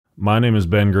My name is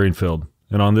Ben Greenfield,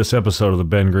 and on this episode of the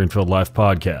Ben Greenfield Life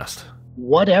Podcast,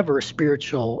 whatever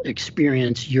spiritual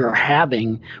experience you're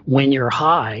having when you're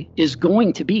high is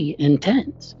going to be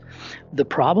intense. The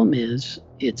problem is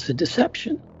it's a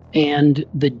deception. And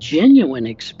the genuine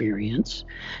experience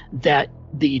that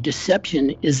the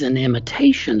deception is an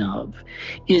imitation of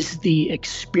is the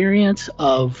experience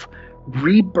of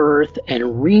rebirth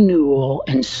and renewal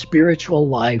and spiritual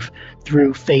life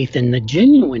through faith in the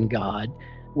genuine God,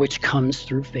 which comes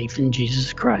through faith in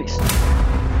Jesus Christ.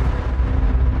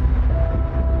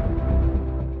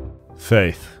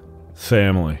 faith,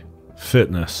 family,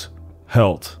 fitness,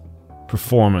 health,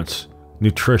 performance,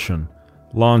 nutrition,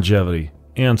 longevity,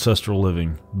 ancestral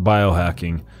living,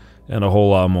 biohacking, and a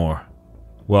whole lot more.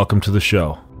 Welcome to the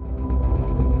show.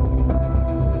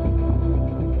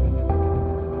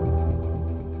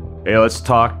 Hey, let's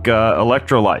talk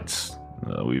electrolytes.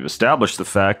 We've established the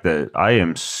fact that I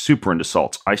am super into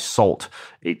salts. I salt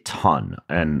a ton.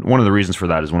 And one of the reasons for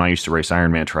that is when I used to race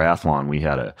Ironman triathlon, we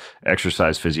had an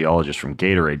exercise physiologist from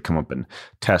Gatorade come up and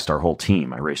test our whole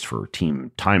team. I raced for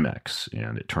Team Timex,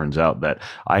 and it turns out that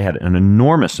I had an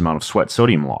enormous amount of sweat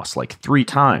sodium loss, like 3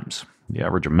 times the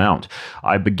average amount.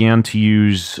 I began to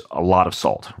use a lot of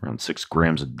salt, around 6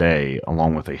 grams a day,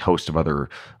 along with a host of other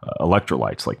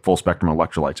electrolytes, like full spectrum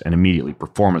electrolytes, and immediately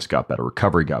performance got better,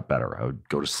 recovery got better. I would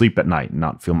go to sleep at night and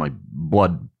not feel my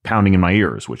blood pounding in my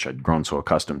ears, which I'd grown so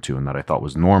accustomed to and that I thought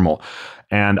was normal.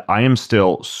 And I am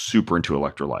still super into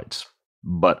electrolytes,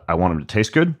 but I want them to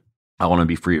taste good. I want to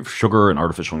be free of sugar and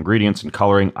artificial ingredients and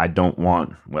coloring. I don't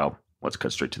want, well, let's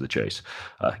cut straight to the chase.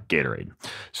 Gatorade.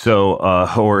 So,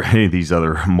 or any of these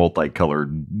other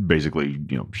multicolored, basically,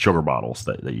 sugar bottles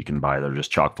that you can buy that are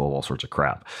just chock full of all sorts of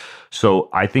crap. So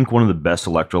I think one of the best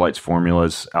electrolytes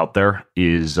formulas out there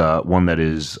is one that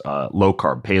is low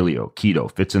carb, paleo,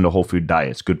 keto, fits into whole food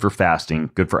diets, good for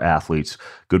fasting, good for athletes,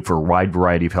 good for a wide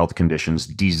variety of health conditions,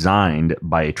 designed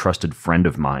by a trusted friend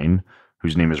of mine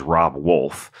whose name is Rob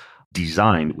Wolf,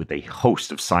 designed with a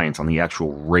host of science on the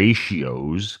actual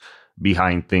ratios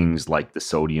behind things like the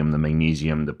sodium, the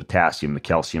magnesium, the potassium, the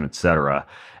calcium, etc.,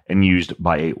 and used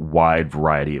by a wide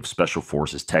variety of special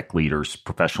forces, tech leaders,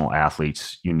 professional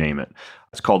athletes, you name it.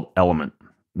 It's called Element.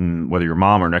 Whether you're a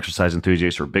mom or an exercise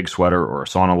enthusiast or a big sweater or a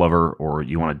sauna lover, or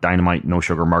you want a dynamite no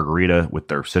sugar margarita with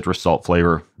their citrus salt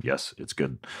flavor, yes, it's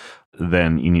good,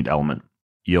 then you need Element.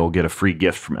 You'll get a free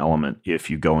gift from Element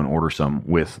if you go and order some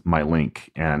with my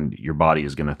link, and your body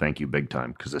is going to thank you big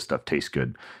time because this stuff tastes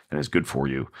good and is good for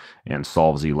you and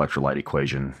solves the electrolyte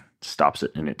equation, stops it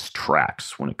in its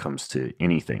tracks when it comes to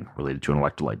anything related to an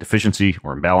electrolyte deficiency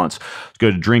or imbalance.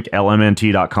 Go to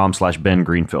drinklmnt.com/Ben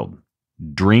Greenfield.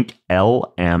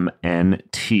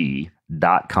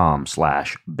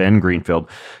 drinklmnt.com/Ben Greenfield.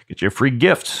 Get you a free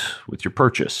gift with your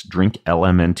purchase.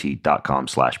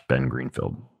 drinklmnt.com/Ben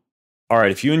Greenfield. All right,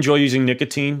 if you enjoy using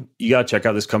nicotine, you got to check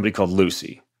out this company called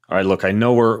Lucy. All right, look, I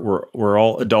know we're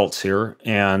all adults here,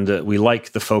 and we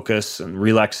like the focus and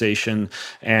relaxation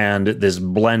and this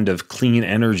blend of clean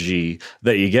energy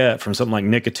that you get from something like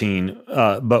nicotine,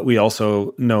 but we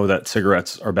also know that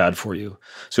cigarettes are bad for you.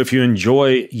 So if you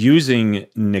enjoy using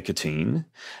nicotine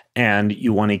and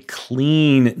you want a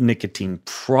clean nicotine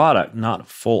product, not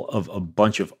full of a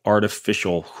bunch of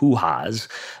artificial hoo-has,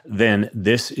 then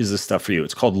this is the stuff for you.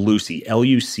 It's called Lucy,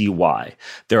 Lucy.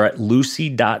 They're at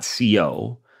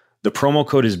lucy.co. The promo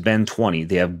code is Ben20.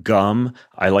 They have gum.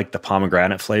 I like the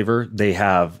pomegranate flavor. They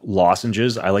have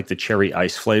lozenges. I like the cherry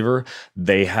ice flavor.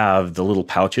 They have the little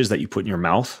pouches that you put in your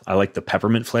mouth. I like the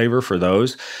peppermint flavor for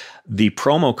those. The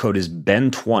promo code is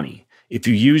Ben20. If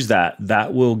you use that,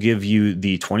 that will give you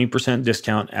the 20%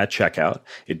 discount at checkout.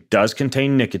 It does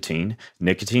contain nicotine.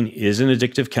 Nicotine is an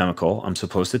addictive chemical. I'm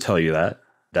supposed to tell you that.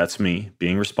 That's me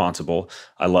being responsible.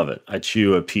 I love it. I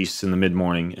chew a piece in the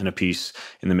mid-morning and a piece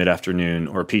in the mid-afternoon,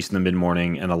 or a piece in the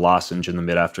mid-morning and a lozenge in the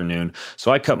mid-afternoon.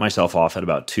 So I cut myself off at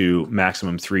about 2,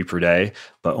 maximum 3 per day.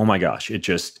 But oh my gosh, it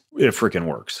freaking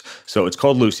works. So it's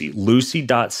called Lucy,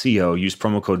 lucy.co. Use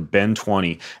promo code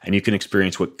Ben20 and you can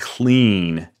experience what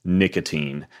clean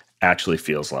nicotine actually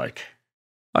feels like.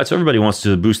 All right, so everybody wants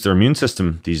to boost their immune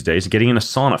system these days. Getting in a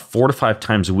sauna 4 to 5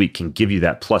 times a week can give you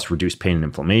that, plus reduce pain and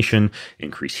inflammation,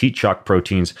 increase heat shock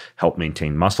proteins, help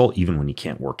maintain muscle even when you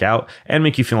can't work out, and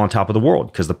make you feel on top of the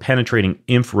world because the penetrating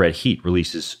infrared heat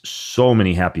releases so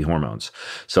many happy hormones.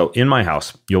 So in my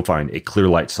house, you'll find a Clear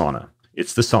Light sauna.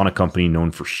 It's the sauna company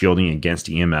known for shielding against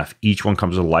EMF. Each one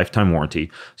comes with a lifetime warranty,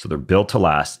 so they're built to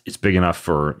last. It's big enough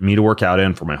for me to work out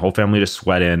in, for my whole family to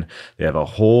sweat in. They have a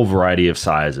whole variety of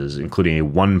sizes, including a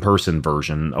one-person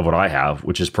version of what I have,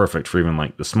 which is perfect for even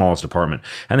like the smallest apartment.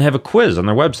 And they have a quiz on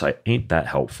their website. Ain't that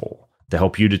helpful? to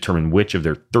help you determine which of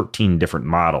their 13 different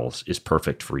models is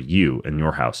perfect for you and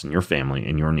your house and your family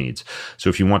and your needs. So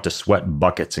if you want to sweat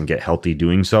buckets and get healthy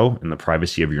doing so in the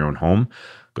privacy of your own home,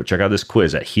 go check out this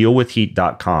quiz at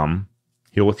healwithheat.com.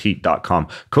 Healwithheat.com.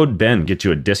 Code Ben gets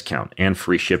you a discount and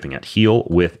free shipping at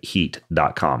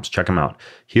healwithheat.com. So check them out.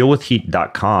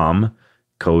 Healwithheat.com,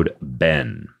 code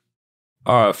Ben.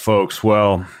 All right, folks.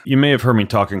 Well, you may have heard me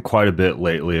talking quite a bit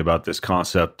lately about this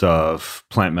concept of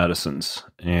plant medicines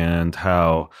and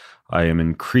how I am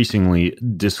increasingly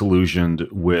disillusioned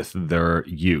with their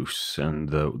use and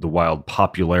the wild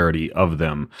popularity of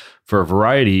them for a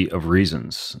variety of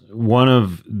reasons. One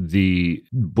of the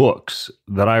books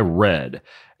that I read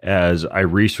as I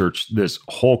researched this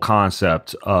whole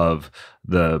concept of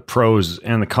the pros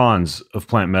and the cons of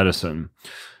plant medicine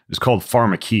is called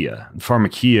Pharmakia.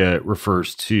 Pharmakia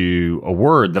refers to a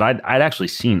word that I'd actually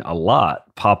seen a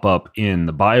lot pop up in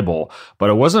the Bible, but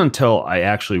it wasn't until I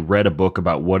actually read a book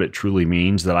about what it truly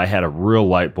means that I had a real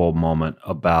light bulb moment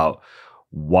about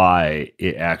why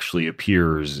it actually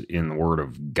appears in the Word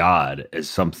of God as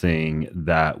something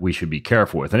that we should be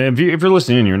careful with. And if you're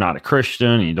listening and you're not a Christian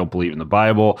and you don't believe in the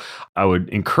Bible, I would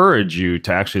encourage you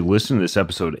to actually listen to this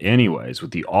episode anyways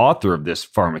with the author of this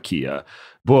Pharmakia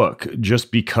book,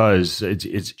 just because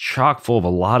it's chock full of a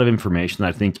lot of information that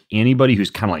I think anybody who's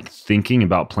kind of like thinking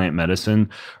about plant medicine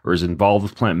or is involved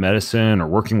with plant medicine or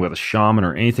working with a shaman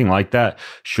or anything like that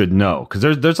should know,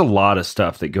 because there's a lot of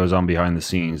stuff that goes on behind the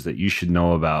scenes that you should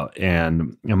know about.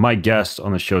 And my guest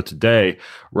on the show today,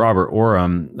 Robert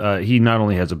Oram, he not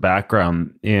only has a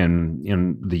background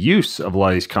in the use of a lot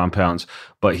of these compounds,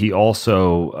 but he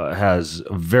also has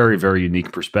a very, very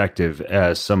unique perspective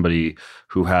as somebody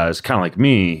who has, kind of like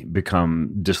me,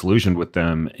 become disillusioned with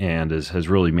them and has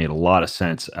really made a lot of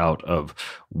sense out of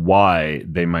why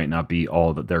they might not be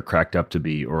all that they're cracked up to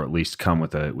be, or at least come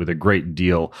with a great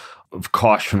deal of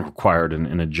caution required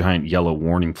and a giant yellow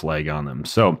warning flag on them.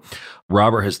 So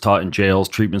Robert has taught in jails,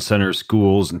 treatment centers,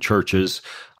 schools, and churches,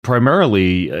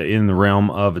 primarily in the realm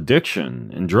of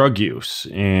addiction and drug use,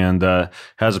 and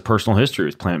has a personal history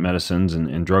with plant medicines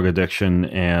and drug addiction,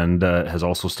 and has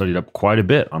also studied up quite a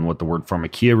bit on what the word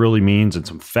pharmakia really means and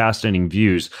some fascinating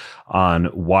views on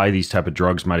why these type of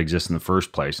drugs might exist in the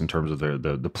first place in terms of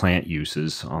the plant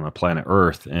uses on the planet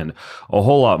Earth, and a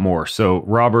whole lot more. So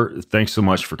Robert, thanks so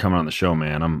much for coming on the show,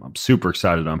 man. I'm super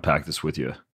excited to unpack this with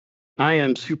you. I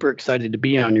am super excited to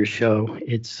be on your show.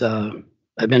 It's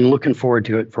I've been looking forward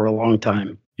to it for a long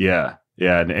time. Yeah.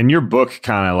 Yeah. And your book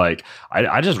kind of like,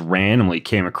 I just randomly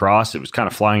came across, it was kind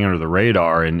of flying under the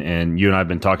radar. And you and I have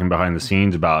been talking behind the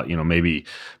scenes about, maybe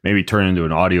turn into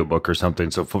an audiobook or something.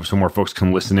 So more folks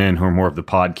can listen in who are more of the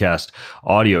podcast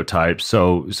audio type.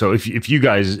 So if you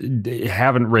guys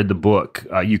haven't read the book,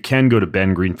 you can go to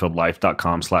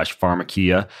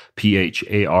bengreenfieldlife.com/pharmakia,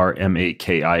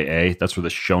 PHARMAKIA. That's where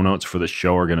the show notes for the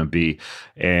show are going to be.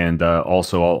 And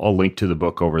also I'll link to the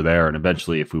book over there. And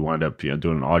eventually, if we wind up doing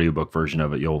an audiobook version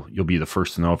of it, you'll be the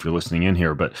first to know if you're listening in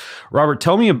here. But Robert,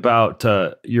 tell me about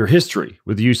your history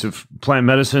with the use of plant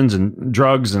medicines and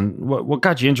drugs, and what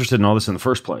got you interested in all this in the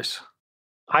first place.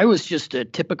 I was just a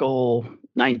typical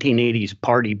 1980s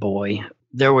party boy.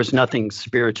 There was nothing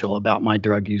spiritual about my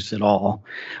drug use at all.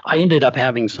 I ended up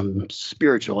having some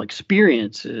spiritual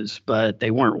experiences, but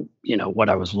they weren't, what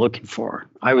I was looking for.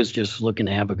 I was just looking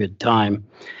to have a good time.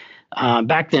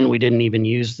 Back then, we didn't even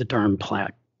use the term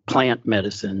plant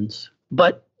medicines.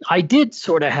 But I did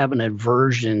sort of have an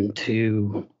aversion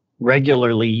to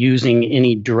regularly using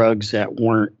any drugs that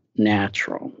weren't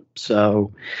natural.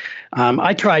 So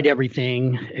I tried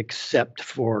everything except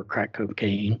for crack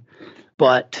cocaine,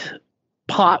 but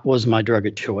pot was my drug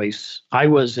of choice. I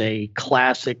was a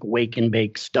classic wake and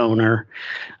bake stoner.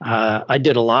 I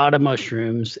did a lot of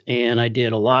mushrooms and I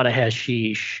did a lot of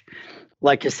hashish.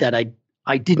 Like I said,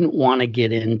 I didn't want to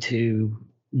get into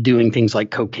doing things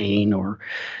like cocaine or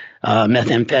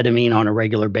methamphetamine on a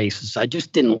regular basis. I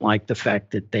just didn't like the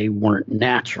fact that they weren't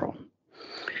natural.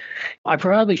 I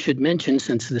probably should mention,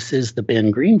 since this is the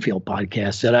Ben Greenfield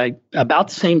podcast, that about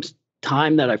the same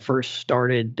time that I first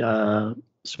started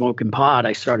smoking pot,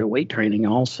 I started weight training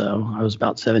also. I was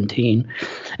about 17.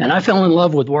 And I fell in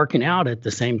love with working out at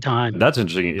the same time. That's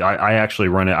interesting. I actually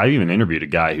run it. I even interviewed a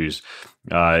guy who's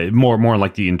more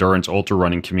like the endurance ultra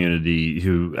running community,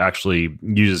 who actually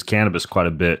uses cannabis quite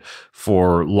a bit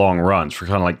for long runs, for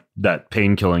kind of like that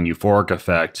pain killing euphoric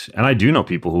effect. And I do know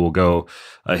people who will go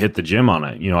hit the gym on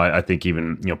it. I think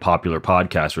even popular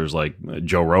podcasters like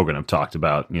Joe Rogan have talked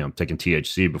about taking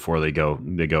THC before they go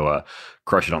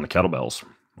crush it on the kettlebells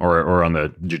or on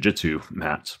the jiu-jitsu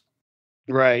mats.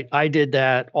 Right. I did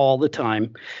that all the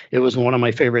time. It was one of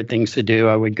my favorite things to do.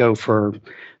 I would go for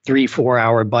 3, 4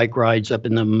 hour bike rides up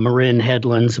in the Marin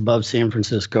headlands above San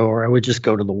Francisco, or I would just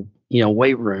go to the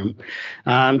weight room.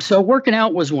 So working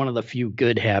out was one of the few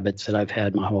good habits that I've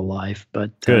had my whole life.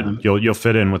 But good, you'll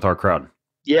fit in with our crowd.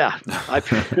 Yeah,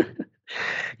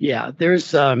 yeah.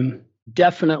 There's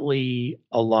definitely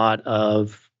a lot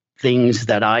of things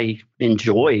that I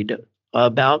enjoyed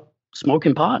about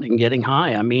smoking pot and getting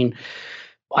high. I mean,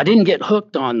 I didn't get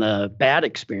hooked on the bad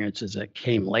experiences that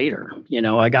came later.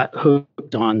 I got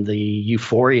hooked on the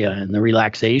euphoria and the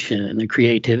relaxation and the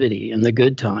creativity and the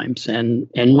good times. And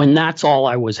when that's all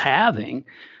I was having,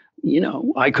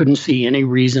 I couldn't see any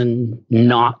reason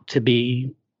not to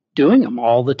be doing them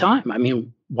all the time. I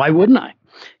mean, why wouldn't I?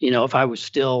 If I was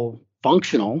still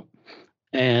functional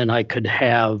and I could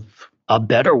have a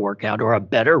better workout or a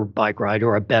better bike ride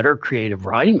or a better creative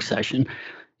writing session,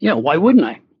 why wouldn't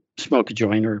I smoke a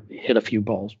joint or hit a few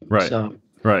bowls? Right. So,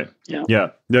 right. Yeah.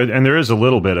 And there is a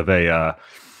little bit of a,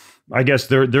 I guess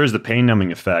there is the pain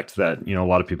numbing effect that, a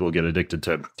lot of people who get addicted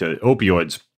to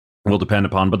opioids will depend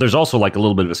upon, but there's also like a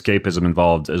little bit of escapism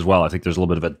involved as well. I think there's a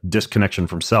little bit of a disconnection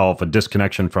from self, a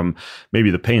disconnection from maybe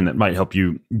the pain that might help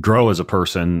you grow as a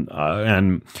person.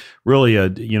 And really,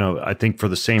 I think for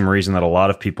the same reason that a lot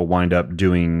of people wind up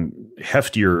doing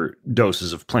heftier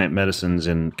doses of plant medicines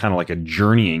in kind of like a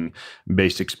journeying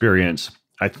based experience,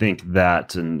 I think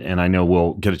that, and I know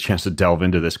we'll get a chance to delve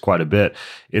into this quite a bit,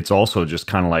 it's also just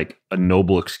kind of like a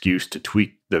noble excuse to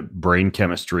tweak the brain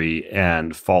chemistry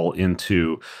and fall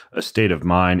into a state of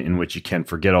mind in which you can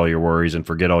forget all your worries and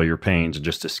forget all your pains and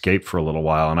just escape for a little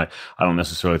while. And I don't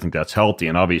necessarily think that's healthy.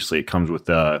 And obviously it comes with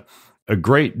a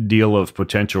great deal of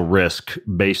potential risk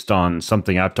based on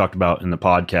something I've talked about in the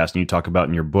podcast and you talk about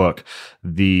in your book,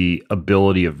 the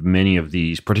ability of many of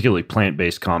these, particularly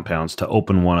plant-based compounds, to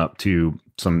open one up to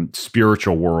some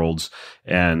spiritual worlds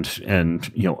and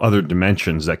other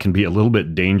dimensions that can be a little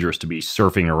bit dangerous to be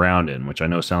surfing around in, which I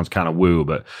know sounds kind of woo,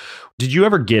 but did you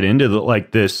ever get into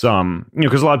this because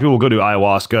a lot of people go to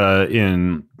ayahuasca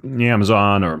in the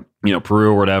Amazon or Peru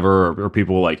or whatever, or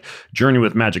people like journey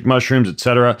with magic mushrooms,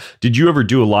 etc. Did you ever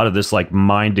do a lot of this like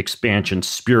mind expansion,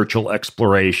 spiritual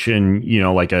exploration,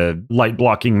 like a light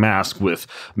blocking mask with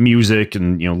music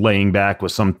and, laying back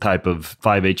with some type of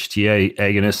 5-HTA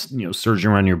agonist,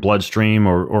 surging around your bloodstream,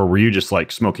 or were you just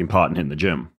like smoking pot and hitting the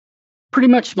gym? Pretty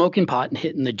much smoking pot and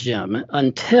hitting the gym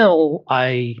until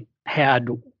I had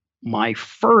my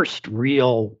first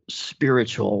real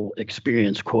spiritual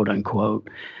experience, quote unquote,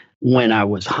 when I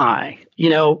was high.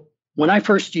 When I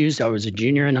first used, I was a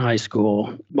junior in high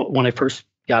school. But when I first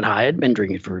got high, I'd been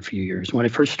drinking for a few years. When I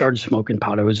first started smoking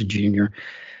pot, I was a junior.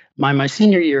 My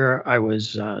senior year, I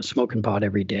was smoking pot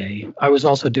every day. I was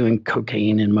also doing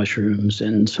cocaine and mushrooms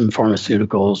and some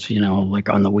pharmaceuticals, like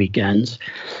on the weekends.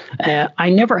 I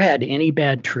never had any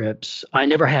bad trips. I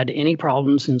never had any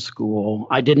problems in school.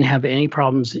 I didn't have any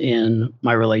problems in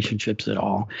my relationships at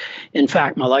all. In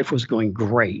fact, my life was going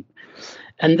great.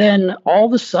 And then all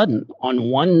of a sudden,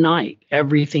 on one night,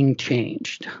 everything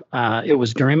changed. It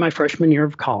was during my freshman year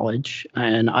of college,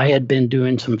 and I had been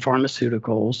doing some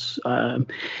pharmaceuticals,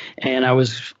 and I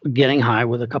was getting high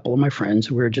with a couple of my friends.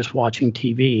 We were just watching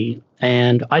TV,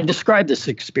 and I described this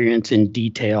experience in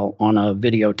detail on a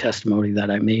video testimony that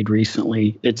I made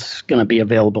recently. It's going to be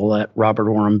available at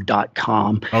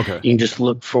robertoram.com. Okay. You can just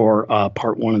look for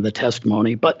part 1 of the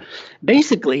testimony. But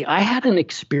basically, I had an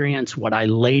experience, what I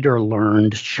later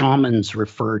learned shamans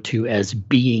refer to as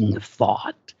being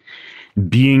thought.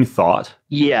 Being thought?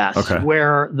 Yes, okay.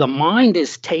 Where the mind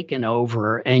is taken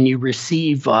over and you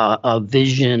receive a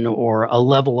vision or a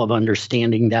level of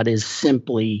understanding that is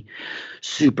simply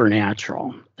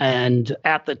supernatural. And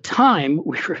at the time,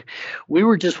 we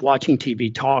were just watching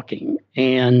TV talking.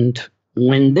 And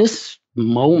when this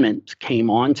moment came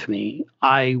on to me,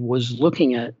 I was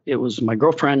looking at, it was my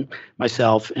girlfriend,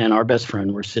 myself, and our best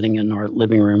friend were sitting in our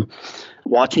living room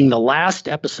watching the last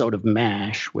episode of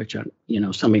MASH, which,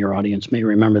 some of your audience may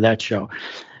remember that show.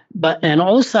 And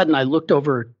all of a sudden I looked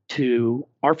over to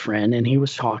our friend and he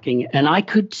was talking, and I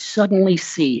could suddenly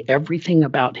see everything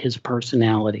about his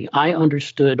personality. I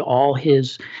understood all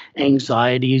his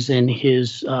anxieties and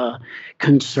his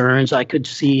concerns. I could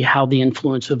see how the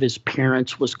influence of his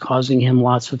parents was causing him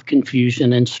lots of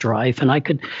confusion and strife. And I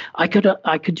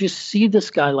could just see this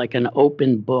guy like an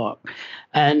open book.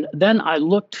 And then I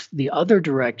looked the other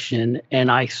direction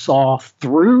and I saw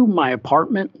through my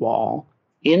apartment wall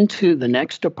into the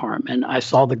next apartment, I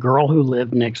saw the girl who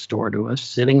lived next door to us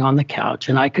sitting on the couch,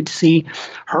 and I could see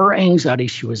her anxiety.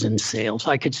 She was in sales.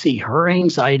 I could see her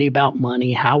anxiety about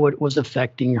money, how it was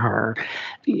affecting her.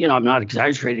 I'm not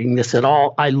exaggerating this at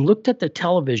all. I looked at the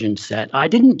television set. I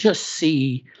didn't just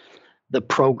see the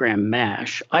program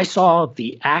MASH. I saw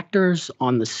the actors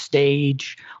on the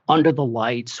stage under the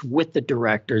lights with the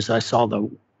directors. I saw the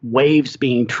waves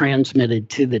being transmitted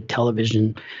to the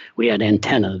television. We had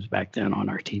antennas back then on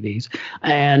our TVs.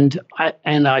 And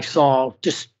I saw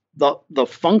just the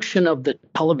function of the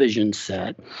television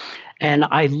set. And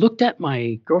I looked at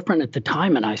my girlfriend at the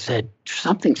time and I said,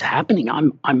 something's happening.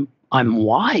 I'm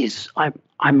wise.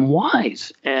 I'm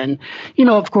wise. And,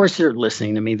 of course they're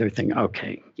listening to me. They're thinking,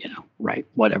 okay, right,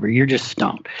 whatever, you're just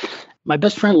stoned. My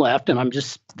best friend left and I'm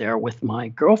just there with my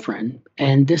girlfriend.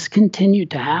 And this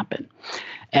continued to happen.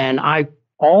 And I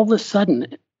all of a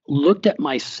sudden looked at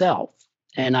myself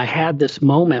and I had this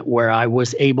moment where I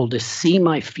was able to see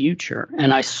my future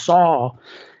and I saw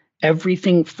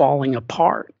everything falling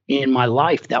apart in my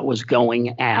life that was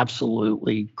going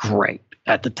absolutely great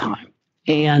at the time.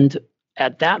 And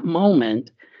at that moment,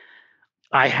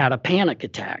 I had a panic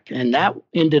attack, and that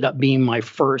ended up being my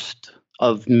first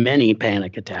of many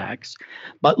panic attacks.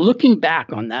 But looking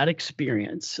back on that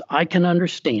experience, I can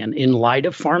understand in light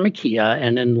of Pharmakia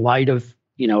and in light of,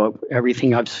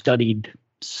 everything I've studied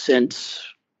since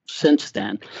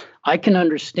then, I can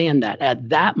understand that at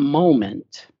that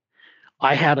moment,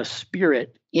 I had a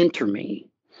spirit enter me,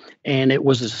 and it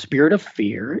was a spirit of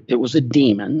fear. It was a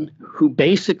demon who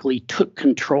basically took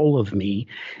control of me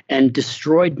and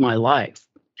destroyed my life.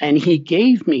 And he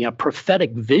gave me a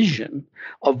prophetic vision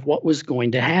of what was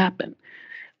going to happen.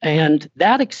 And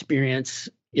that experience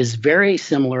is very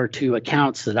similar to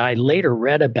accounts that I later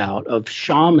read about of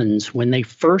shamans when they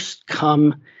first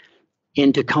come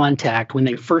into contact, when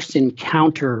they first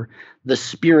encounter the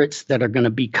spirits that are going to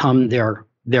become their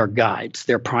guides,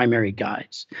 their primary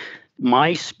guides.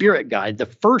 My spirit guide, the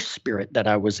first spirit that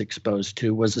I was exposed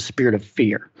to, was a spirit of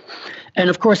fear. And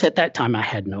of course, at that time, I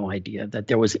had no idea that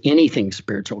there was anything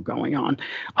spiritual going on.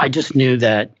 I just knew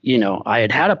that, I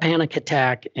had a panic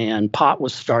attack and pot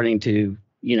was starting to,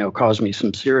 cause me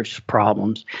some serious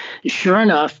problems. Sure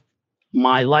enough,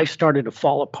 my life started to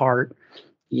fall apart.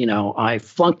 I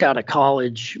flunked out of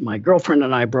college. My girlfriend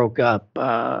and I broke up.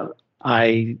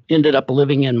 I ended up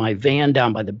living in my van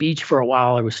down by the beach for a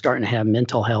while. I was starting to have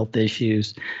mental health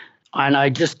issues. And I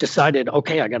just decided,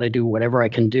 okay, I got to do whatever I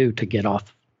can do to get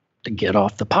off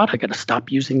the pot. I got to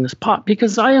stop using this pot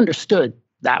because I understood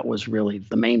that was really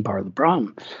the main part of the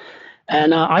problem.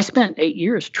 And I spent 8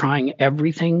 years trying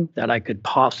everything that I could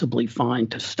possibly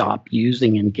find to stop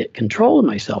using and get control of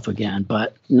myself again,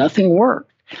 but nothing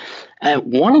worked.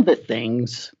 And one of the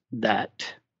things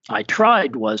that I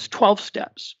tried was 12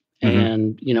 steps.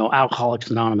 And,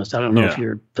 Alcoholics Anonymous. I don't know if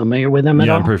you're familiar with them at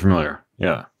all. Yeah, I'm pretty familiar.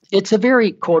 Yeah. It's a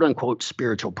very quote unquote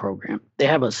spiritual program. They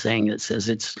have a saying that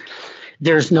says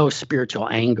there's no spiritual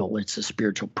angle. It's a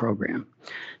spiritual program.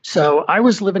 So I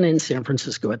was living in San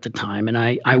Francisco at the time, and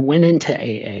I went into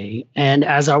AA. And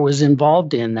as I was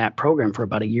involved in that program for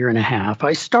about a year and a half,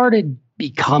 I started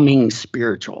becoming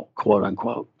spiritual, quote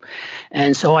unquote.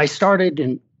 And so I started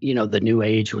in, the New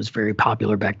Age was very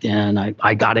popular back then.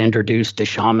 I got introduced to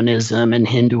shamanism and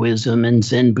Hinduism and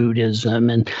Zen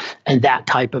Buddhism and that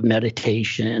type of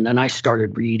meditation. And I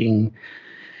started reading,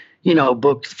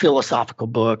 books, philosophical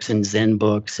books and Zen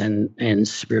books and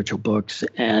spiritual books.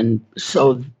 And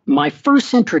so my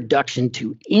first introduction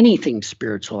to anything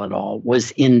spiritual at all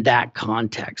was in that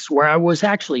context where I was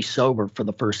actually sober for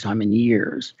the first time in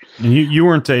years. And you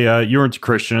weren't a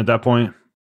Christian at that point?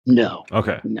 No.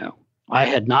 Okay. No. I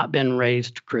had not been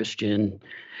raised Christian.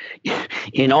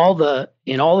 In all the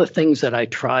things that I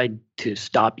tried to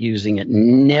stop using, it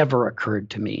never occurred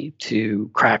to me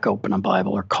to crack open a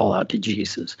Bible or call out to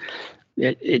Jesus.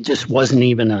 It just wasn't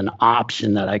even an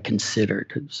option that I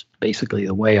considered. It was basically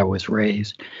the way I was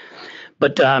raised.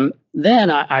 But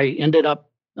then I ended up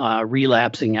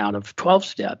relapsing out of 12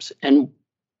 steps. And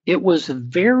it was a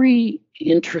very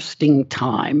interesting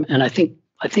time. And I think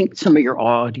some of your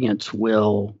audience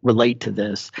will relate to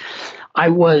this. I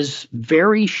was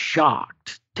very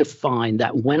shocked to find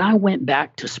that when I went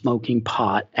back to smoking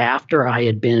pot after I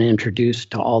had been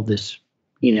introduced to all this,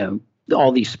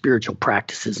 all these spiritual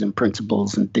practices and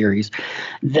principles and theories,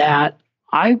 that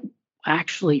I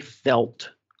actually felt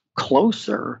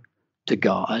closer to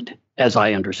God as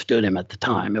I understood him at the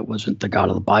time. It wasn't the God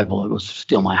of the Bible. It was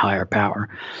still my higher power.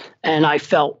 And I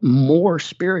felt more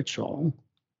spiritual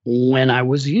when I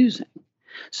was using.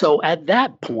 So at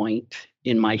that point,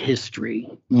 in my history,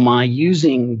 my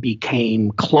using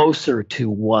became closer to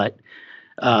what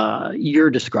you're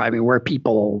describing, where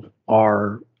people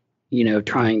are,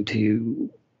 trying to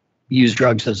use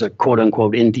drugs as a quote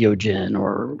unquote entheogen,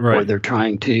 or they're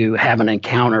trying to have an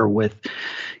encounter with,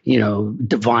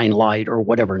 divine light or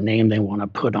whatever name they want to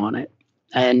put on it.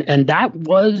 And that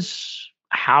was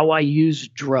how I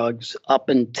used drugs up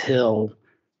until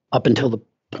the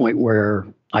point where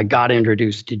I got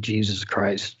introduced to Jesus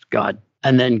Christ, God,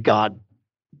 and then God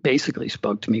basically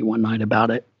spoke to me one night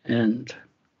about it and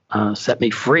set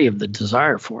me free of the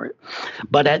desire for it.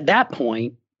 But at that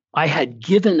point, I had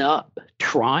given up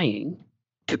trying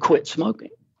to quit smoking.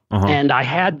 And I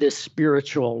had this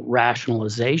spiritual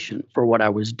rationalization for what I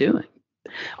was doing.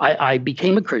 I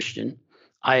became a Christian.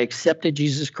 I accepted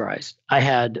Jesus Christ. I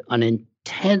had an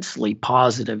intensely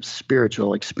positive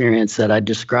spiritual experience that I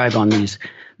describe on these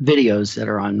videos that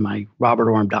are on my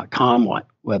robertorm.com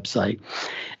website.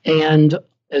 And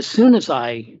as soon as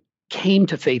I came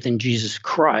to faith in Jesus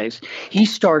Christ, he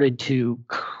started to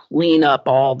clean up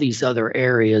all these other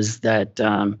areas that,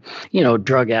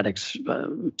 drug addicts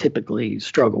typically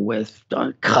struggle with,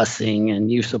 cussing and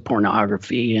use of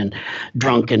pornography and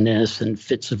drunkenness and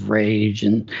fits of rage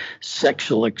and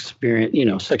sexual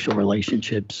experience, sexual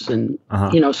relationships. And,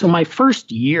 so my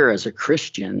first year as a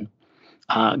Christian,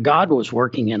 God was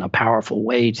working in a powerful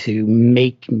way to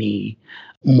make me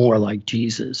more like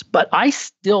Jesus. But I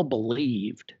still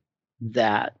believed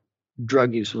that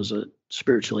drug use was a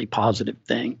spiritually positive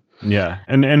thing. Yeah.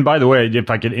 And by the way, if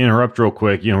I could interrupt real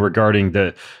quick, regarding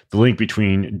the link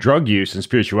between drug use and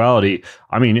spirituality,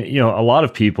 I mean, a lot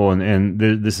of people, and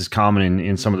this is common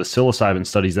in some of the psilocybin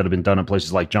studies that have been done in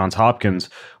places like Johns Hopkins,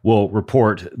 will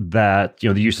report that,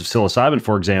 the use of psilocybin,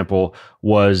 for example,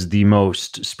 was the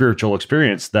most spiritual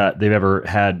experience that they've ever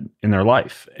had in their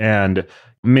life. And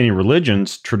many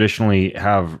religions traditionally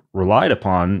have relied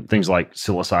upon things like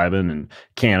psilocybin and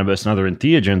cannabis and other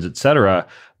entheogens, et cetera,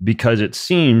 because it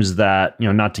seems that,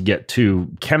 not to get too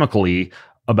chemically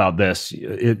about this,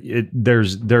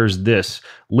 there's this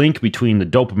link between the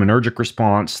dopaminergic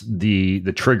response, the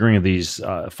triggering of these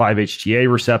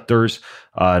 5-HTA receptors,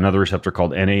 another receptor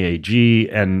called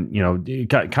NAAG, and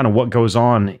kind of what goes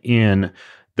on in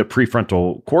the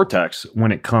prefrontal cortex when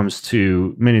it comes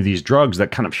to many of these drugs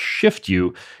that kind of shift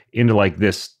you into like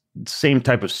this same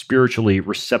type of spiritually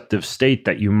receptive state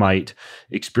that you might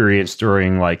experience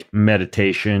during like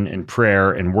meditation and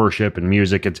prayer and worship and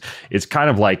music. It's kind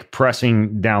of like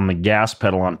pressing down the gas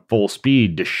pedal on full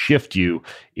speed to shift you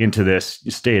into this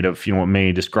state of, what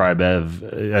may describe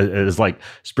as like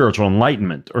spiritual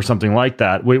enlightenment or something like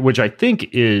that, which I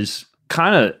think is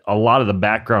kind of a lot of the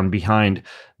background behind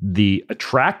the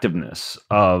attractiveness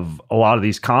of a lot of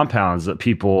these compounds that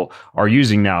people are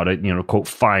using now to, quote,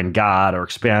 find God or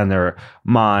expand their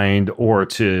mind or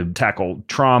to tackle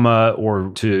trauma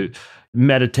or to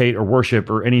meditate or worship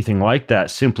or anything like that,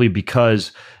 simply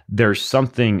because there's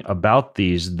something about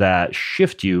these that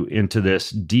shift you into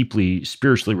this deeply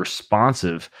spiritually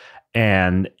responsive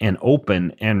and an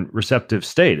open and receptive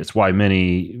state. It's why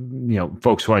many,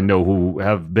 folks who I know who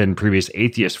have been previous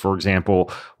atheists, for example,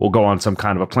 will go on some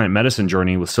kind of a plant medicine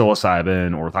journey with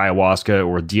psilocybin or with ayahuasca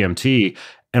or with DMT.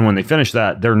 And when they finish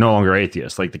that, they're no longer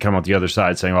atheists. Like they come out the other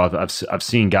side saying, "Well, I've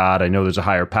seen God. I know there's a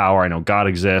higher power. I know God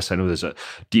exists. I know there's a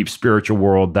deep spiritual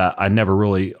world that I never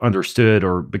really understood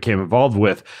or became involved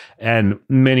with." And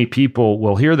many people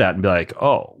will hear that and be like,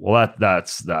 "Oh, well,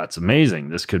 that's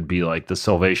amazing. This could be like the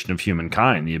salvation of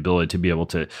humankind, the ability to be able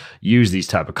to use these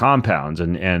type of compounds."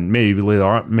 And maybe later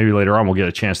on we'll get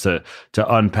a chance to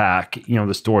unpack,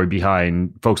 the story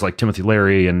behind folks like Timothy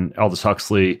Leary and Aldous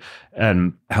Huxley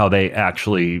and how they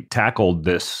actually tackled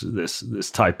this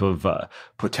type of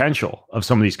potential of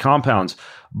some of these compounds.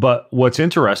 But what's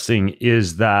interesting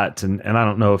is that, and I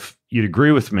don't know if you'd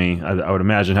agree with me, I would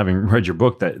imagine, having read your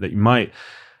book, that you might,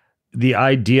 the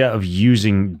idea of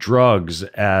using drugs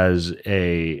as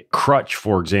a crutch,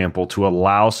 for example, to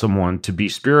allow someone to be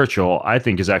spiritual, I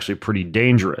think is actually pretty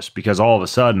dangerous, because all of a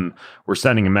sudden we're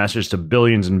sending a message to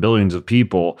billions and billions of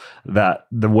people that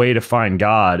the way to find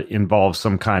God involves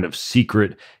some kind of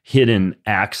secret, hidden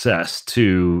access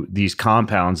to these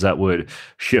compounds that would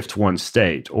shift one's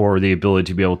state, or the ability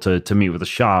to be able to meet with a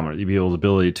shaman, or the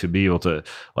ability to be able to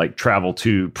like travel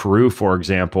to Peru, for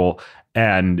example.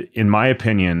 And in my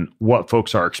opinion, what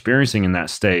folks are experiencing in that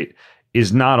state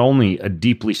is not only a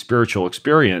deeply spiritual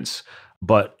experience,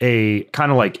 but a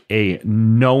kind of like a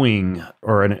knowing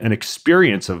or an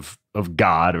experience of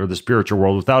God or the spiritual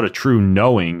world without a true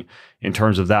knowing in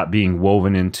terms of that being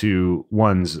woven into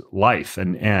one's life.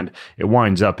 And it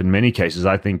winds up in many cases,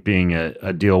 I think, being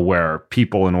a deal where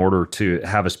people, in order to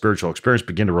have a spiritual experience,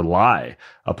 begin to rely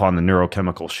upon the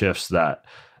neurochemical shifts that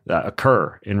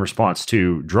occur in response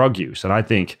to drug use. And I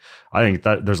think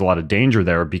that there's a lot of danger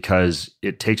there, because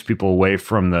it takes people away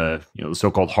from the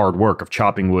so-called hard work of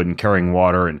chopping wood and carrying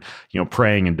water and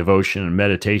praying and devotion and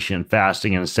meditation and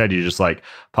fasting, and instead you just like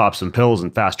pop some pills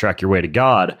and fast track your way to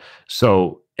God.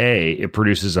 So A, it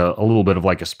produces a little bit of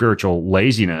like a spiritual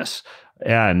laziness,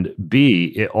 and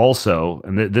B, it also,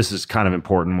 and this is kind of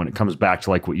important when it comes back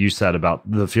to like what you said about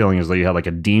the feeling as though you had like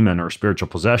a demon or spiritual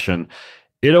possession,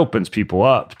 it opens people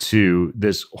up to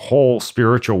this whole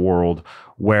spiritual world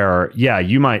where, yeah,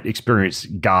 you might experience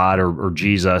God or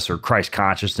Jesus or Christ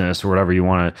consciousness or whatever you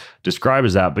want to describe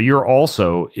as that, but you're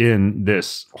also in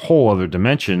this whole other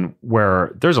dimension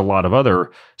where there's a lot of other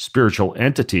spiritual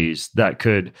entities that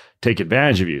could take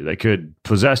advantage of you, that could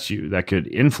possess you, that could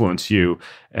influence you.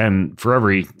 And for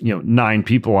every 9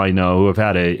 people I know who have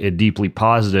had a deeply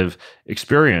positive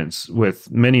experience with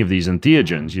many of these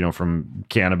entheogens, from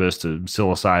cannabis to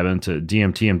psilocybin to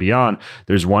DMT and beyond,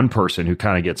 there's one person who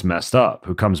kind of gets messed up,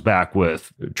 who comes back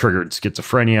with triggered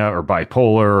schizophrenia or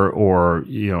bipolar,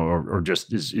 or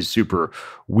just is super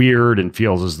weird and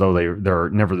feels as though they're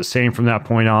never the same from that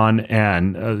point on.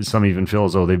 And some even feel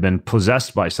as though they've been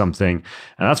possessed by something.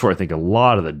 And that's where I think a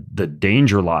lot of the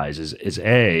danger lies is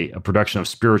a production of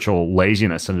spiritual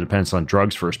laziness and dependence on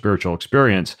drugs for a spiritual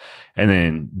experience. And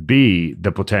then B,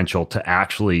 the potential to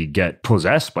actually get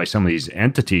possessed by some of these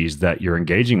entities that you're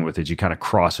engaging with as you kind of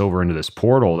cross over into this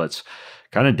portal that's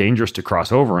kind of dangerous to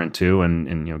cross over into,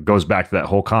 and goes back to that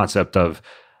whole concept of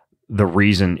the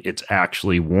reason it's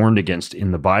actually warned against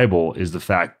in the Bible is the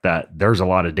fact that there's a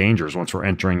lot of dangers once we're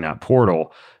entering that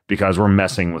portal, because we're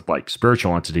messing with like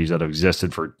spiritual entities that have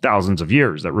existed for thousands of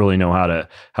years that really know how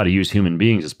to use human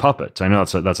beings as puppets. I know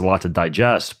that's a lot to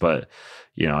digest, but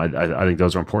I think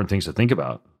those are important things to think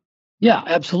about. Yeah,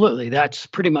 absolutely. That's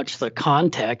pretty much the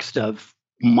context of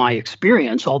my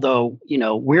experience, although,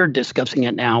 we're discussing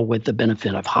it now with the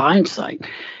benefit of hindsight.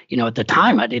 At the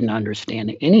time, I didn't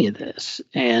understand any of this.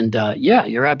 And yeah,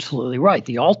 you're absolutely right.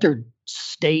 The altered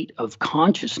state of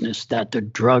consciousness that the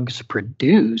drugs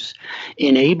produce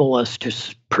enable us to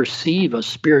perceive a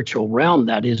spiritual realm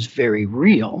that is very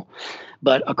real.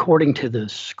 But according to the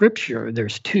scripture,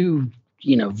 there's two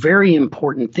very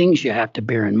important things you have to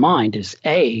bear in mind is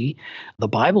A, the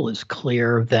Bible is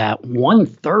clear that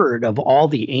 1/3 of all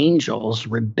the angels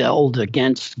rebelled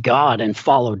against God and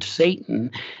followed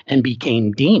Satan and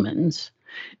became demons.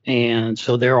 And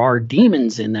so there are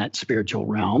demons in that spiritual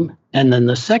realm. And then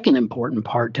the second important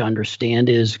part to understand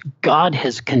is God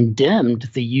has condemned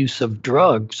the use of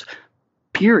drugs,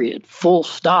 period, full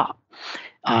stop.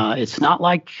 It's not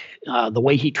like the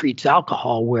way he treats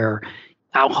alcohol, where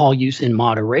alcohol use in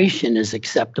moderation is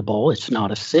acceptable. It's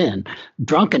not a sin.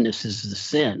 Drunkenness is the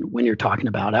sin when you're talking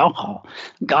about alcohol.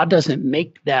 God doesn't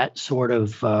make that sort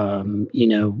of,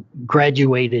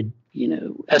 graduated,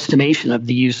 estimation of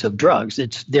the use of drugs.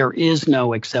 There is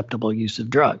no acceptable use of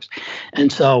drugs. And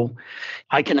so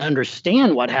I can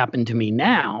understand what happened to me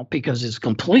now because it's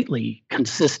completely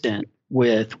consistent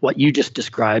with what you just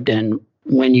described and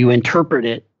when you interpret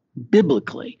it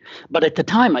biblically. But at the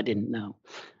time, I didn't know.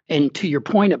 And to your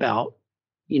point about,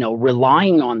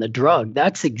 relying on the drug,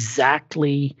 that's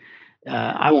exactly,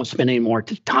 I won't spend any more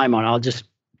time on it. I'll just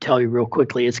tell you real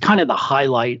quickly. It's kind of the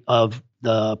highlight of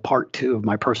the part 2 of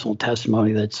my personal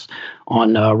testimony that's on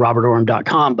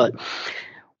robertoram.com. But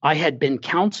I had been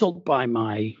counseled by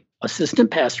my assistant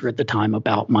pastor at the time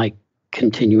about my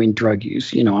continuing drug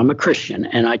use. I'm a Christian.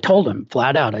 And I told him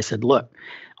flat out, I said, look,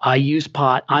 I use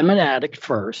pot. I'm an addict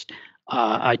first.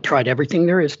 I tried everything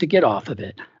there is to get off of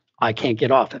it. I can't get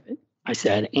off of it. I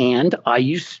said, and I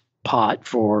use pot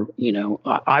for,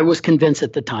 I was convinced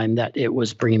at the time that it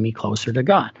was bringing me closer to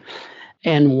God.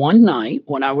 And one night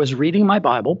when I was reading my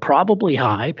Bible, probably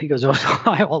high because I was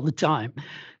high all the time,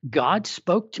 God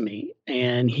spoke to me,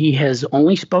 and he has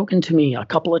only spoken to me a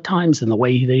couple of times in the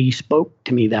way that he spoke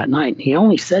to me that night. He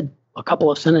only said a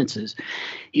couple of sentences.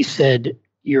 He said,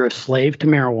 you're a slave to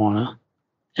marijuana,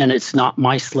 and it's not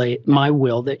my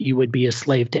will that you would be a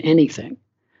slave to anything.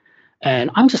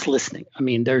 And I'm just listening. I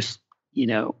mean, there's,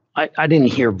 I didn't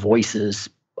hear voices.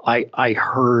 I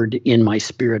heard in my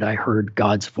spirit, I heard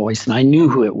God's voice, and I knew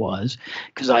who it was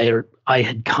because I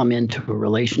had come into a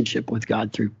relationship with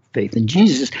God through faith in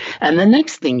Jesus. And the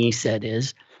next thing he said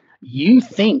is, You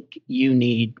think you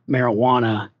need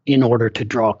marijuana in order to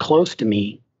draw close to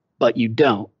me, but you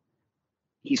don't.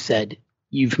 He said,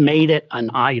 you've made it an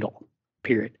idol,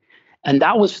 period. And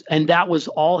that was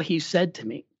all he said to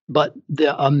me. But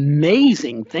the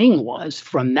amazing thing was,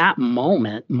 from that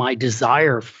moment, my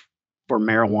desire for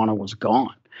marijuana was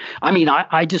gone. I mean,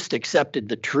 I just accepted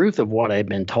the truth of what I had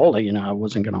been told. I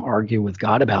wasn't going to argue with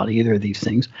God about either of these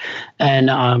things.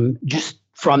 And just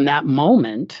from that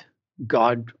moment,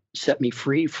 God set me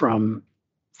free from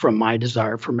my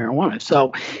desire for marijuana.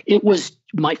 So it was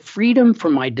my freedom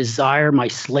from my desire, my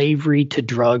slavery to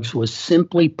drugs was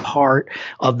simply part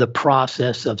of the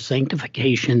process of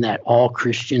sanctification that all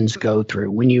Christians go through.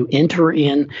 When you enter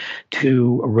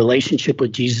into a relationship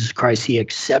with Jesus Christ, he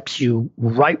accepts you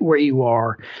right where you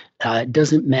are. It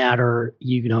doesn't matter.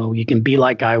 You can be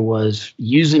like I was,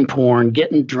 using porn,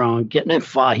 getting drunk, getting in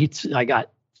fights. I got,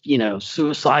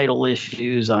 suicidal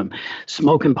issues. I'm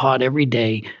smoking pot every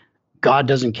day. God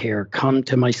doesn't care. Come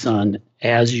to my son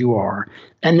as you are.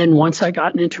 And then once I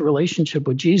got into a relationship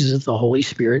with Jesus, the Holy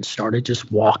Spirit started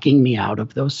just walking me out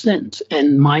of those sins.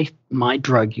 And my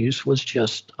drug use was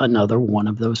just another one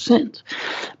of those sins.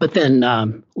 But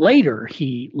then later,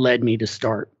 he led me to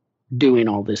start doing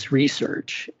all this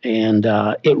research. And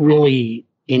it really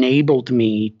enabled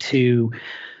me to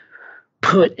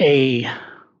put a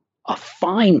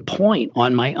fine point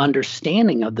on my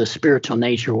understanding of the spiritual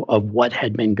nature of what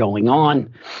had been going on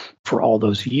for all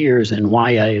those years and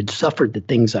why I had suffered the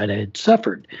things I had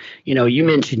suffered. You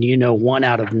mentioned, 1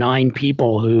 out of 9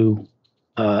 people who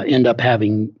end up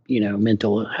having,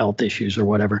 mental health issues or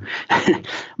whatever.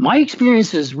 My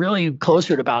experience is really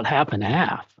closer to about half and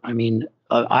half. I mean,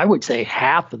 I would say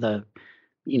half of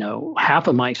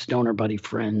my stoner buddy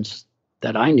friends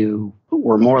that I knew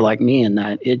were more like me in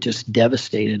that it just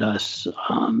devastated us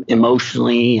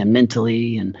emotionally and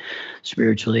mentally and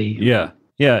spiritually. Yeah.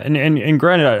 Yeah, and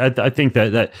granted, I think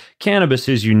that cannabis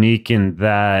is unique in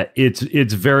that it's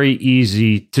very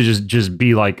easy to just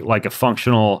be like a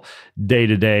functional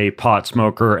day-to-day pot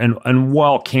smoker, and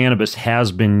while cannabis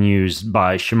has been used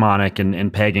by shamanic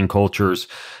and pagan cultures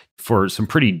for some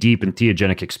pretty deep and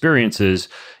theogenic experiences,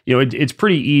 it's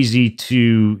pretty easy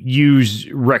to use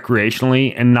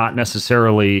recreationally and not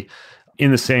necessarily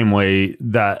in the same way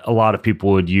that a lot of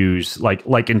people would use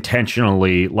like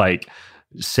intentionally, like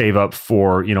save up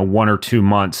for 1 or 2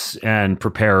 months and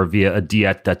prepare via a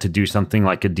dieta to do something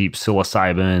like a deep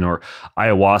psilocybin or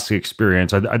ayahuasca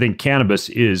experience. I think cannabis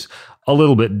is a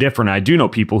little bit different. I do know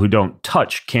people who don't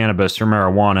touch cannabis or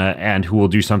marijuana and who will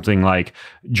do something like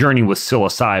journey with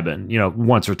psilocybin,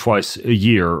 once or twice a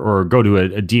year, or go to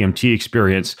a DMT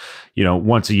experience,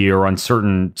 once a year on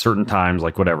certain times,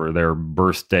 like whatever, their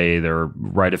birthday, their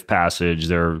rite of passage,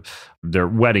 their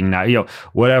wedding night,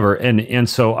 whatever. And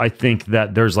so I think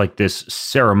that there's like this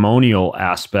ceremonial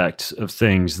aspect of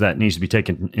things that needs to be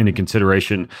taken into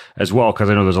consideration as well. Cause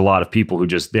I know there's a lot of people who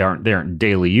just, they aren't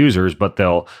daily users, but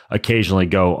they'll occasionally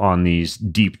go on these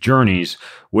deep journeys,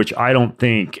 which I don't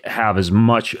think have as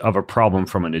much of a problem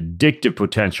from an addictive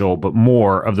potential, but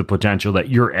more of the potential that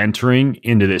you're entering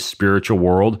into this spiritual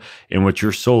world in which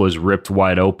your soul is ripped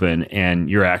wide open and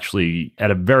you're actually at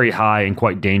a very high and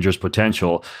quite dangerous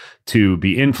potential to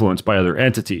be influenced by other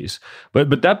entities.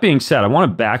 But that being said, I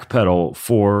want to backpedal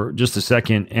for just a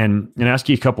second and ask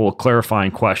you a couple of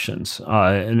clarifying questions.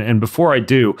 And before I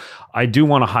do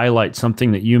want to highlight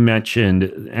something that you mentioned,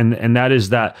 and that is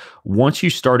that once you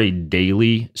start a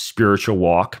daily spiritual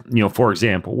walk, for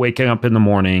example, waking up in the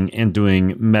morning and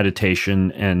doing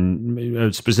meditation,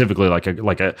 and specifically like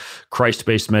a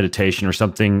Christ-based meditation or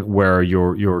something where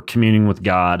you're communing with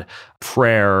God,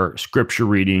 prayer, scripture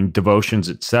reading, devotions,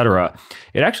 etc.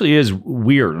 It actually is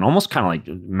weird and almost kind of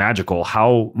like magical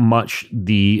how much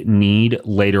the need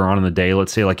later on in the day,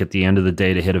 let's say like at the end of the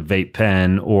day to hit a vape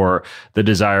pen, or the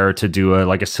desire to do a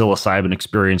psilocybin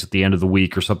experience at the end of the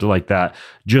week or something like that,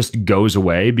 just goes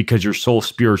away because your soul's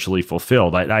spiritually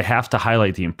fulfilled. I have to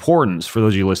highlight the importance for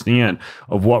those of you listening in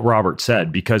of what Robert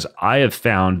said, because I have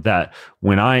found that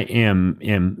when I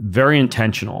am very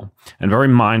intentional and very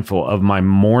mindful of my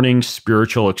morning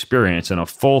spiritual experience in a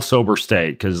full sober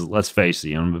state, because let's face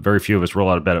it, very few of us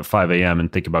roll out of bed at 5 a.m.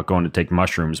 and think about going to take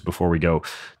mushrooms before we go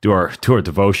do our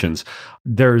devotions.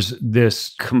 There's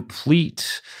this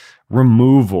complete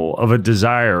removal of a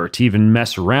desire to even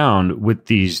mess around with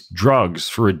these drugs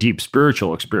for a deep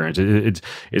spiritual experience.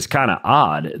 It's kind of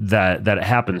odd that it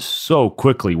happens so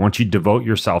quickly once you devote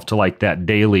yourself to like that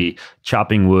daily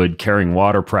chopping wood, carrying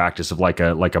water practice of like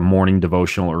a morning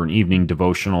devotional or an evening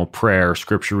devotional, prayer,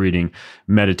 scripture reading,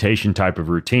 meditation type of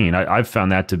routine. I've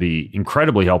found that to be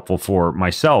incredibly helpful for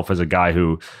myself as a guy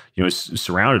who, is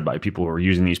surrounded by people who are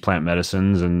using these plant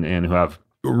medicines and who have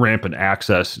rampant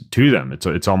access to them.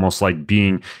 It's almost like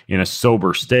being in a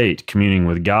sober state, communing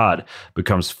with God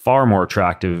becomes far more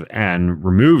attractive and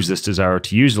removes this desire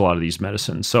to use a lot of these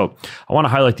medicines. So I want to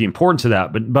highlight the importance of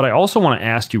that. But I also want to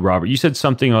ask you, Robert, you said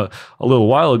something a little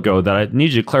while ago that I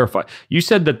need you to clarify. You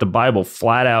said that the Bible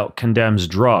flat out condemns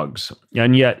drugs.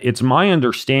 And yet it's my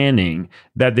understanding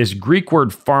that this Greek word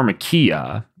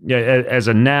pharmakia, as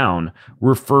a noun,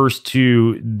 refers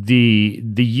to the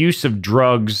use of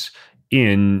drugs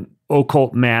in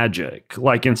occult magic,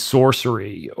 like in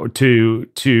sorcery, or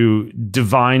to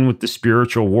divine with the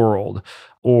spiritual world,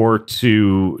 or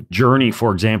to journey,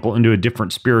 for example, into a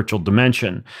different spiritual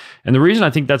dimension. And the reason I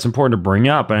think that's important to bring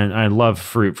up, and I'd love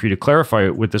for you to clarify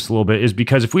it with this a little bit, is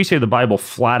because if we say the Bible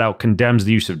flat out condemns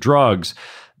the use of drugs,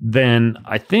 then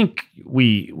I think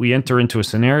we enter into a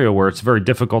scenario where it's very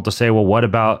difficult to say, well, what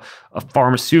about a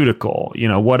pharmaceutical?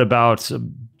 What about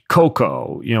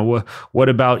cocoa? What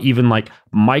about even like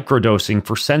microdosing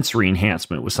for sensory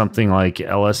enhancement with something like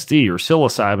LSD or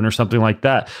psilocybin or something like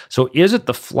that? So is it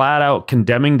the flat out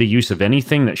condemning the use of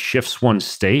anything that shifts one's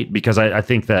state? Because I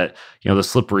think that, the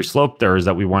slippery slope there is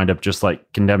that we wind up just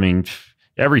like condemning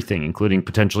everything, including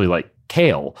potentially like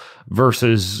kale,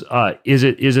 versus is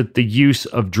it the use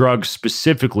of drugs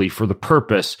specifically for the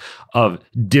purpose of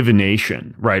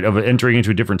divination, right? Of entering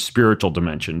into a different spiritual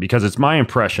dimension? Because it's my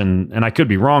impression, and I could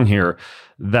be wrong here,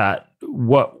 that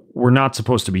what we're not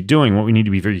supposed to be doing, what we need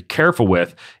to be very careful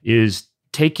with, is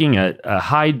taking a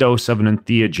high dose of an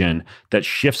entheogen that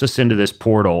shifts us into this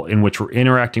portal in which we're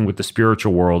interacting with the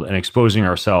spiritual world and exposing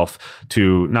ourselves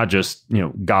to not just,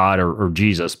 God or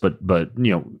Jesus, but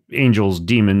angels,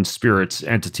 demons, spirits,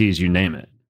 entities, you name it.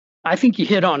 I think you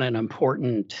hit on an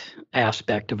important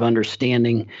aspect of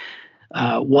understanding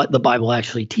what the Bible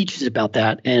actually teaches about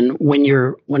that. And when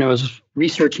I was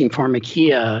researching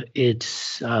Pharmakia,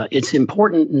 it's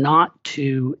important not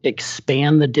to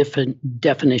expand the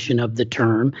definition of the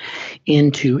term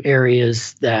into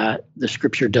areas that the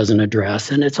Scripture doesn't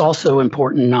address, and it's also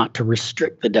important not to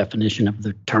restrict the definition of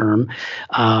the term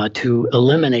to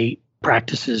eliminate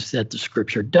practices that the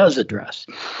Scripture does address.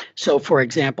 So, for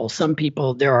example,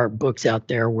 there are books out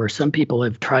there where some people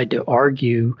have tried to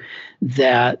argue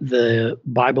that the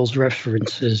Bible's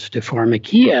references to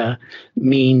pharmakia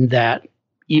mean that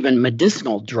even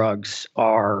medicinal drugs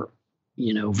are,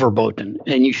 verboten,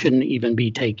 and you shouldn't even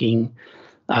be taking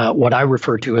what I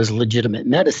refer to as legitimate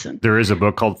medicine. There is a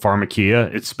book called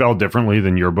Pharmakia. It's spelled differently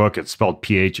than your book. It's spelled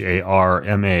Pharmakeia.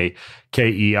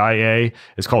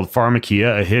 It's called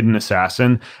Pharmakia, A Hidden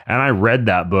Assassin. And I read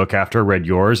that book after I read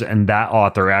yours, and that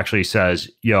author actually says,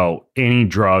 any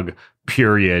drug,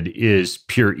 period, is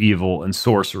pure evil and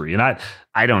sorcery. And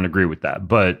I don't agree with that.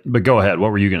 But go ahead.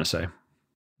 What were you going to say?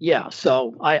 Yeah,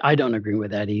 so I don't agree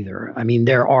with that either. I mean,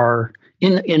 there are,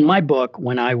 in my book,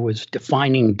 when I was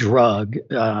defining drug,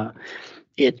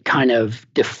 it kind of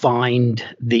defined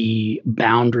the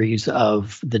boundaries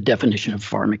of the definition of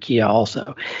pharmakia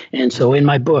also. And so in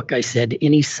my book, I said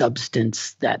any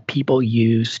substance that people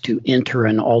use to enter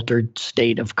an altered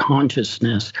state of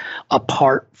consciousness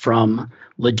apart from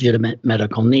legitimate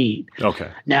medical need.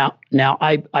 Okay. Now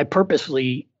I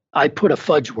purposely put a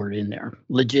fudge word in there,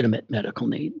 legitimate medical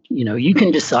need. You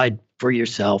can decide for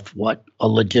yourself what a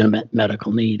legitimate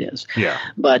medical need is. Yeah.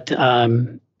 But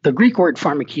the Greek word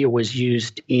pharmakia was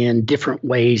used in different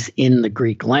ways in the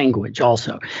Greek language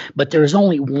also. But there's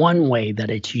only one way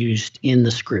that it's used in the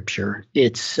Scripture.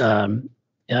 It's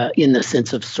in the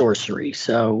sense of sorcery.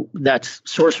 So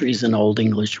sorcery is an Old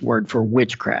English word for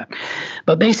witchcraft.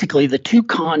 But basically, the two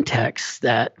contexts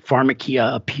that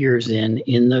pharmakia appears in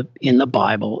the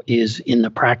Bible is in the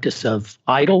practice of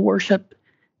idol worship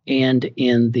and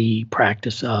in the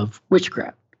practice of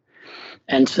witchcraft.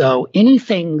 And so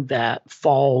anything that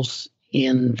falls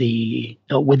in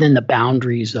within the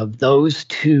boundaries of those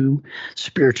two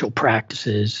spiritual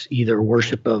practices, either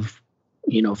worship of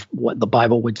what the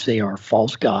Bible would say are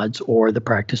false gods, or the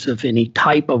practice of any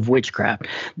type of witchcraft,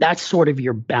 that's sort of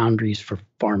your boundaries for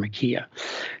pharmakia.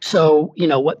 So,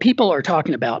 what people are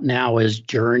talking about now as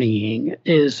journeying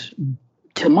is,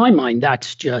 to my mind,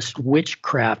 that's just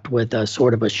witchcraft with a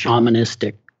sort of a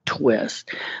shamanistic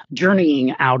twist.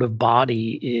 Journeying out of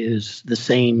body is the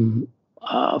same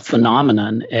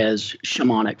phenomenon as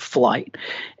shamanic flight.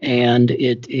 And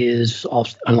it is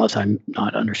also, unless I'm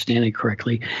not understanding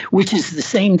correctly, which is the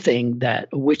same thing that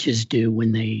witches do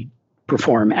when they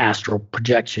perform astral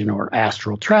projection or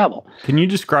astral travel. Can you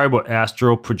describe what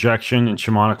astral projection and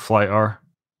shamanic flight are?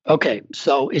 Okay,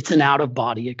 so it's an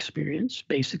out-of-body experience.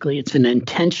 Basically, it's an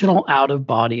intentional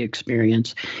out-of-body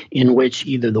experience in which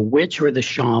either the witch or the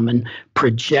shaman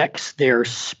projects their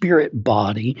spirit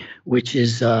body, which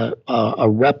is a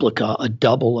replica, a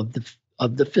double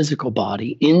of the physical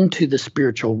body, into the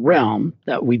spiritual realm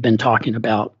that we've been talking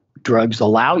about. Drugs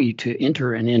allow you to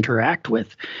enter and interact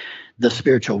with the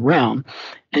spiritual realm.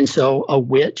 And so a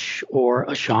witch or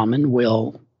a shaman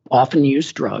will often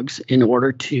use drugs in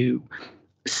order to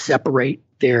separate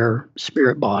their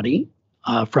spirit body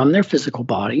from their physical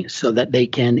body so that they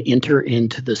can enter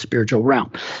into the spiritual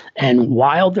realm. And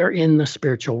while they're in the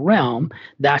spiritual realm,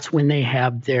 that's when they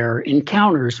have their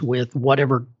encounters with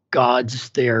whatever gods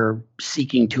they're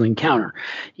seeking to encounter.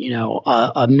 You know,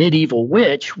 a medieval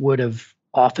witch would have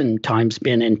oftentimes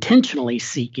been intentionally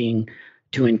seeking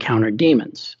to encounter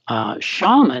demons.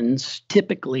 Shamans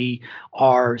typically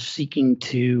are seeking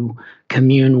to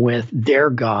commune with their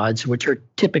gods, which are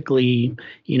typically,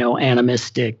 you know,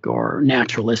 animistic or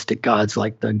naturalistic gods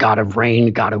like the god of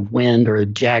rain, god of wind, or a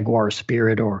jaguar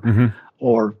spirit,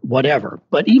 or whatever.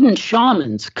 But even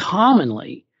shamans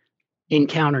commonly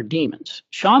encounter demons.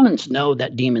 Shamans know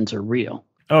that demons are real.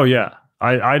 Oh yeah,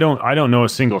 I don't know a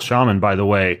single shaman, by the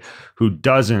way, who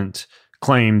doesn't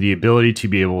claim the ability to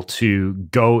be able to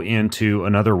go into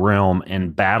another realm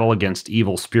and battle against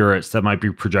evil spirits that might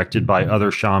be projected by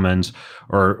other shamans,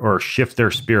 or shift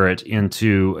their spirit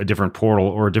into a different portal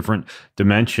or a different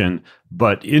dimension.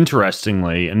 But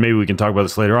interestingly, and maybe we can talk about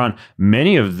this later on,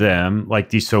 many of them,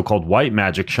 like these so-called white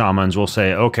magic shamans, will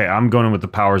say, okay, I'm going in with the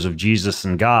powers of Jesus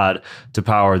and God to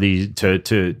power these,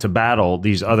 to battle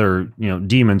these other, you know,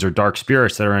 demons or dark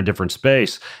spirits that are in a different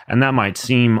space. And that might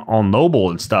seem all noble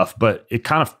and stuff, but it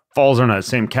kind of falls in that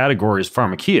same category as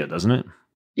Pharmakia, doesn't it?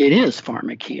 It is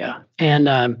Pharmakia. And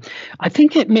I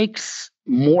think it makes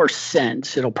more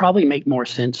sense. It'll probably make more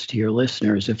sense to your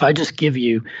listeners if I just give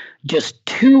you just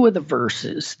two of the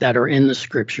verses that are in the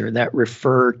scripture that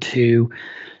refer to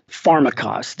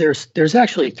pharmakos. There's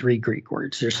actually three Greek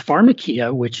words. There's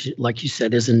pharmakia, which, like you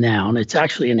said, is a noun. It's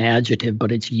actually an adjective,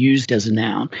 but it's used as a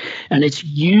noun. And it's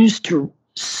used to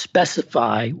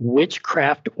specify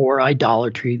witchcraft or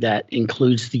idolatry that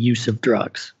includes the use of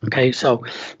drugs. Okay, so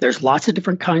there's lots of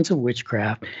different kinds of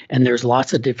witchcraft and there's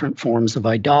lots of different forms of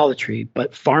idolatry,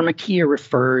 but pharmakia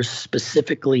refers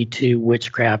specifically to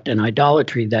witchcraft and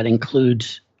idolatry that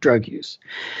includes drug use.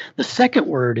 The second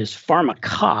word is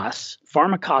pharmakos.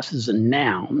 Pharmakos is a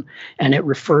noun and it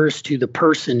refers to the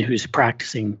person who's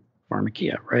practicing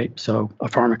pharmakia, right? So a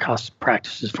pharmakos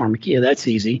practices pharmakia. That's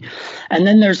easy. And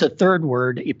then there's a third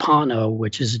word, ipano,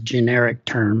 which is a generic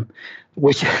term,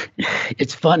 which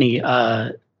it's funny.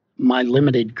 My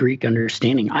limited Greek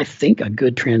understanding, I think a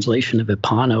good translation of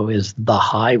ipano is the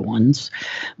high ones,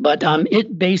 but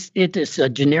it is a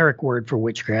generic word for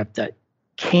witchcraft that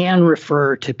can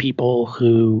refer to people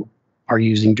who are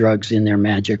using drugs in their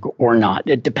magic or not.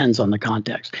 It depends on the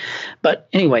context. But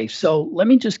anyway, so let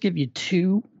me just give you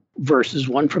two verses,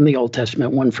 one from the Old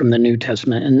Testament, one from the New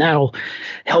Testament, and that'll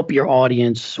help your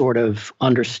audience sort of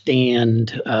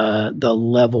understand the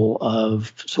level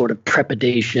of sort of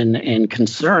trepidation and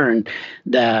concern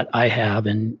that I have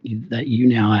and that you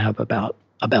now have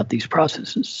about these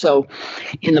processes. So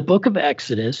in the book of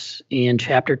Exodus, in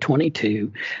chapter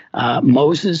 22,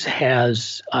 Moses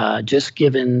has just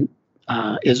given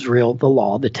Israel the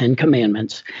law, the 10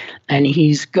 Commandments, and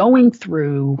he's going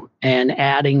through and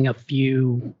adding a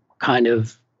few kind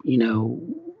of, you know,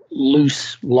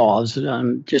 loose laws,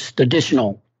 just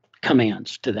additional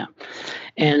commands to them.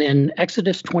 And in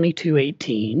Exodus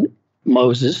 22:18,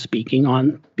 Moses, speaking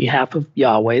on behalf of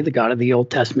Yahweh, the God of the Old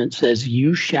Testament, says,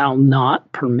 "You shall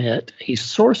not permit a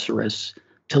sorceress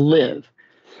to live."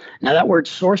 Now, that word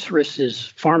sorceress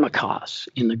is pharmakos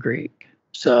in the Greek.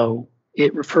 So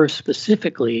it refers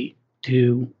specifically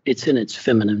to, it's in its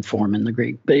feminine form in the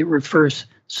Greek, but it refers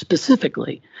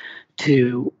specifically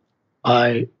to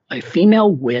a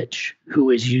female witch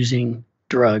who is using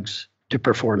drugs to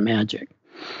perform magic.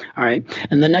 All right.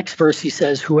 And the next verse, he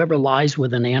says, "Whoever lies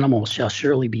with an animal shall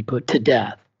surely be put to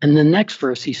death." And the next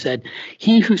verse, he said,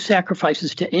 "He who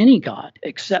sacrifices to any god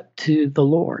except to the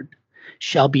Lord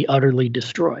shall be utterly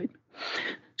destroyed."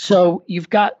 So you've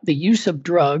got the use of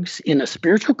drugs in a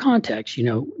spiritual context. You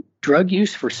know, drug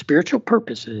use for spiritual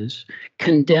purposes,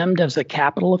 condemned as a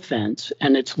capital offense,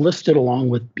 and it's listed along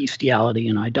with bestiality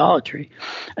and idolatry.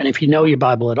 And if you know your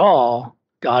Bible at all,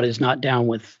 God is not down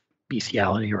with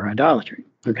bestiality or idolatry.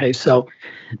 Okay, so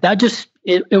that just,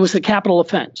 it was a capital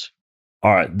offense.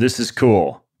 All right, this is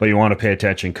cool, but you want to pay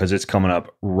attention because it's coming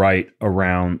up right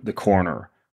around the corner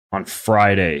on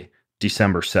Friday,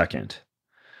 December 2nd.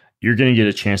 You're going to get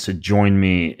a chance to join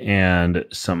me and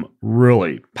some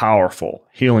really powerful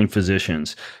healing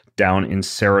physicians down in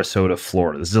Sarasota,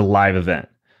 Florida. This is a live event.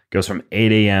 It goes from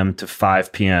 8 a.m. to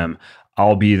 5 p.m.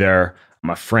 I'll be there.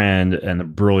 My friend and the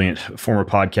brilliant former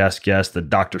podcast guest, the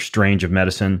Dr. Strange of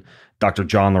Medicine, Dr.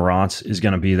 John Lawrence, is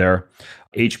going to be there.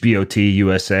 HBOT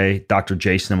USA, Dr.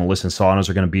 Jason and Melissa Saunas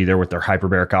are going to be there with their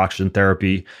hyperbaric oxygen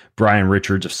therapy. Brian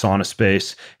Richards of Sauna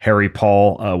Space, Harry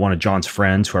Paul, one of John's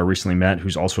friends who I recently met,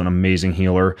 who's also an amazing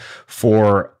healer,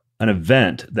 for an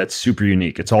event that's super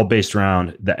unique. It's all based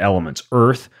around the elements: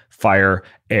 earth, fire,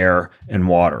 air, and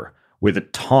water, with a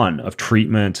ton of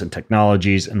treatments and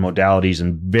technologies and modalities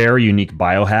and very unique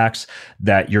biohacks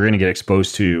that you're going to get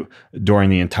exposed to during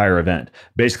the entire event.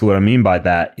 Basically, what I mean by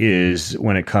that is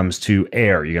when it comes to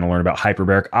air, you're going to learn about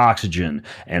hyperbaric oxygen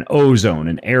and ozone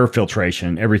and air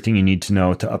filtration, everything you need to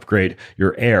know to upgrade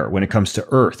your air. When it comes to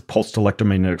earth, pulsed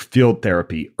electromagnetic field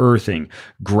therapy, earthing,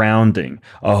 grounding,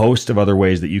 a host of other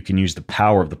ways that you can use the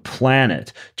power of the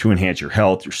planet to enhance your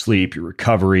health, your sleep, your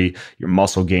recovery, your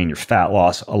muscle gain, your fat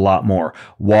loss, a lot more.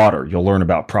 Water, you'll learn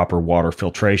about proper water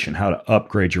filtration, how to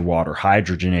upgrade your water,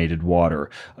 hydrogenated water,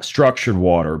 structured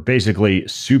water, basically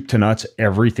soup to nuts,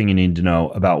 everything you need to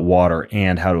know about water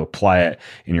and how to apply it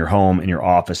in your home, in your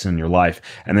office, in your life.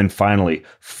 And then finally,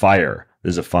 fire.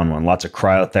 This is a fun one. Lots of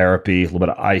cryotherapy, a little bit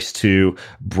of ice too,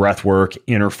 breath work,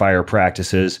 inner fire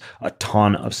practices, a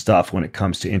ton of stuff when it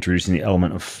comes to introducing the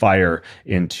element of fire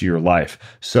into your life.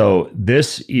 So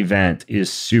this event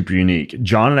is super unique.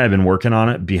 John and I have been working on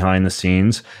it behind the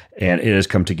scenes, and it has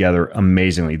come together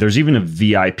amazingly. There's even a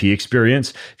VIP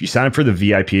experience. If you sign up for the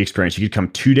VIP experience, you could come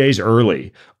 2 days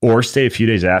early or stay a few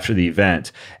days after the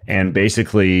event. And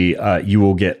basically, you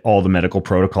will get all the medical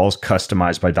protocols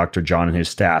customized by Dr. John and his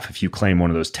staff if you claim one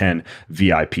of those 10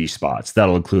 VIP spots.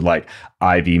 That'll include like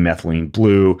IV methylene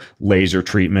blue, laser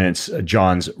treatments,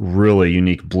 John's really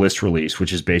unique bliss release,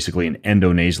 which is basically an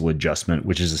endonasal adjustment,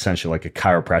 which is essentially like a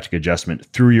chiropractic adjustment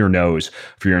through your nose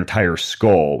for your entire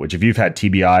skull, which if you've had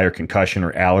TBI or concussion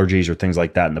or allergies or things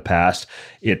like that in the past,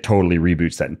 it totally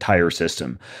reboots that entire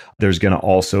system. There's going to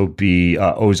also be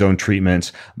ozone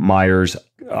treatments, Myers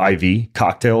IV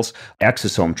cocktails,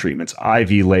 exosome treatments,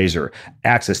 IV laser,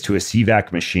 access to a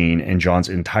CVAC machine, and John's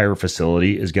entire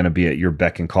facility is going to be at your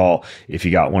beck and call if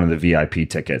you got one of the VIP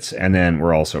tickets. And then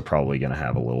we're also probably going to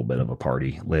have a little bit of a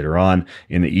party later on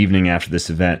in the evening after this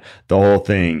event. The whole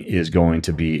thing is going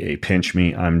to be a pinch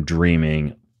me, I'm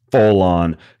dreaming, full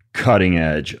on cutting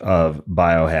edge of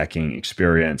biohacking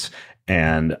experience.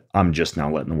 And I'm just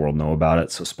now letting the world know about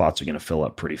it. So spots are going to fill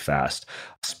up pretty fast.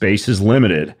 Space is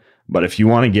limited, but if you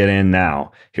want to get in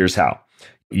now, here's how.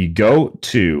 You go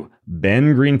to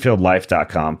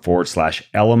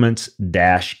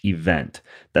bengreenfieldlife.com/elements-event.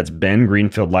 That's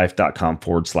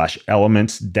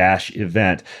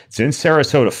bengreenfieldlife.com/elements-event. It's in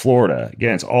Sarasota, Florida.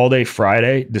 Again, it's all day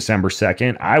Friday, December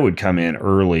 2nd. I would come in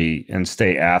early and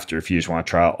stay after if you just want to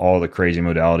try out all the crazy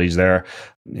modalities there.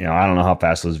 You know, I don't know how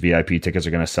fast those VIP tickets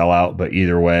are going to sell out, but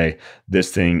either way,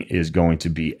 this thing is going to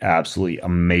be absolutely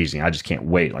amazing. I just can't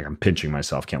wait. Like, I'm pinching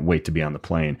myself. Can't wait to be on the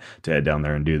plane to head down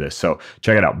there and do this. So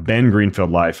check it out.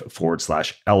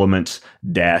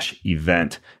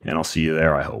 bengreenfieldlife.com/elements-event. And I'll see you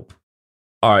there, I hope.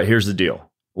 All right, here's the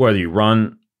deal. Whether you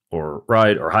run or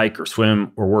ride or hike or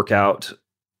swim or work out,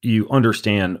 you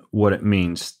understand what it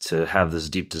means to have this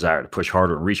deep desire to push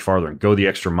harder and reach farther and go the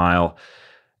extra mile.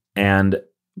 And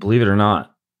believe it or not,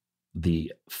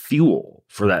 the fuel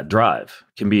for that drive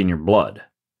can be in your blood. It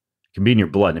can be in your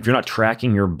blood. And if you're not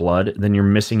tracking your blood, then you're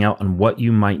missing out on what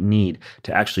you might need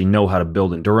to actually know how to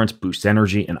build endurance, boost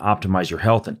energy, and optimize your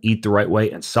health, and eat the right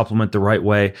way and supplement the right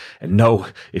way, and know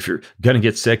if you're going to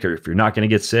get sick or if you're not going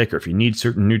to get sick, or if you need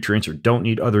certain nutrients or don't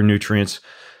need other nutrients.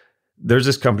 There's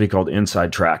this company called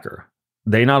Inside Tracker.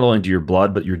 They not only do your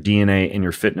blood, but your DNA and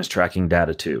your fitness tracking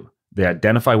data too. They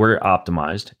identify where you're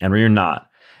optimized and where you're not.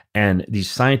 And these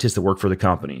scientists that work for the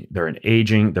company, they're in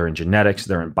aging, they're in genetics,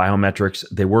 they're in biometrics.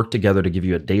 They work together to give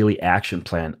you a daily action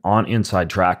plan on Inside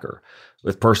Tracker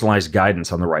with personalized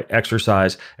guidance on the right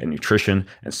exercise and nutrition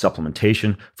and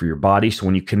supplementation for your body. So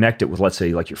when you connect it with, let's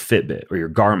say, like your Fitbit or your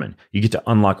Garmin, you get to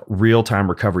unlock real-time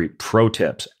recovery pro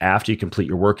tips after you complete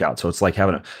your workout. So it's like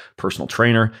having a personal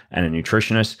trainer and a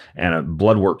nutritionist and a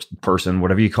blood work person,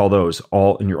 whatever you call those,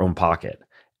 all in your own pocket.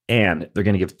 And they're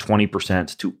going to give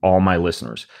 20% to all my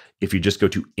listeners if you just go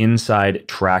to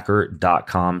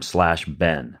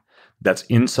insidetracker.com/Ben. That's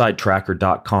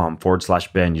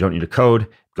insidetracker.com/Ben. You don't need a code.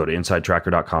 Go to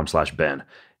insidetracker.com/Ben,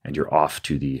 and you're off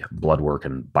to the blood work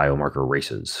and biomarker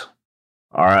races.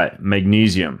 All right,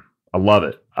 magnesium. I love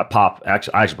it. I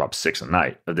actually pop 6 a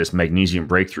night of this magnesium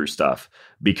breakthrough stuff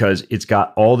because it's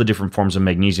got all the different forms of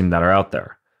magnesium that are out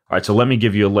there. All right, so let me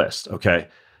give you a list, okay?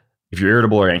 If you're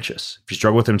irritable or anxious, if you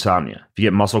struggle with insomnia, if you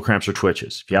get muscle cramps or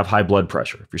twitches, if you have high blood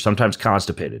pressure, if you're sometimes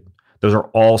constipated, those are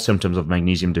all symptoms of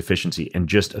magnesium deficiency, and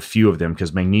just a few of them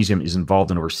because magnesium is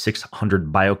involved in over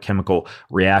 600 biochemical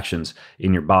reactions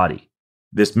in your body.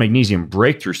 This magnesium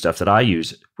breakthrough stuff that I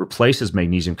use replaces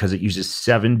magnesium because it uses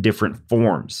 7 different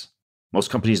forms.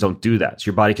 Most companies don't do that. So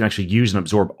your body can actually use and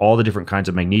absorb all the different kinds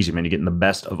of magnesium, and you're getting the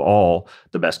best of all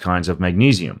the best kinds of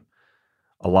magnesium.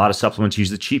 A lot of supplements use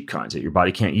the cheap kinds that your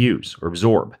body can't use or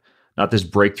absorb, not this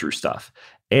breakthrough stuff.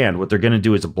 And what they're going to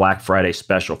do is a Black Friday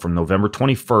special from November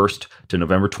 21st to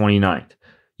November 29th.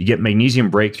 You get magnesium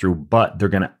breakthrough, but they're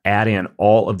going to add in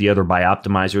all of the other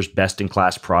Bioptimizer's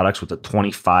best-in-class products with a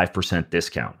 25%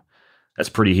 discount. That's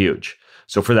pretty huge.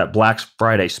 So for that Black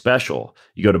Friday special,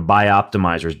 you go to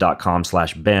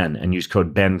bioptimizers.com/Ben and use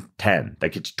code Ben10.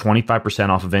 That gets you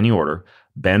 25% off of any order,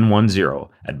 Ben10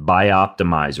 at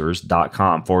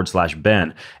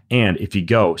bioptimizers.com/Ben. And if you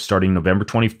go starting November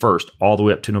 21st all the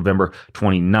way up to November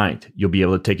 29th, you'll be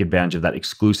able to take advantage of that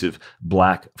exclusive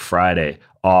Black Friday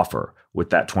offer with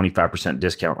that 25%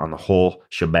 discount on the whole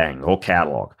shebang, the whole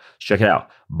catalog. Check it out.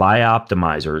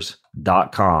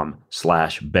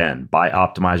 bioptimizers.com/Ben.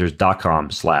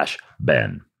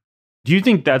 bioptimizers.com/Ben. Do you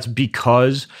think that's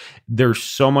because there's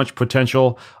so much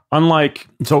potential? Unlike,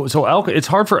 so alcohol, it's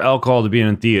hard for alcohol to be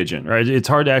an entheogen, right? It's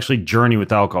hard to actually journey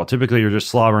with alcohol. Typically, you're just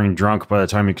slobbering drunk by the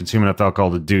time you consume enough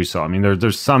alcohol to do so. I mean,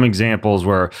 there's some examples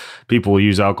where people will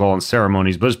use alcohol in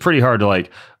ceremonies, but it's pretty hard to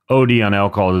like OD on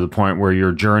alcohol to the point where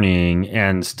you're journeying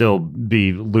and still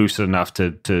be loose enough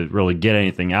to really get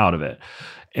anything out of it.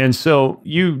 And so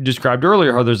you described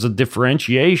earlier how there's a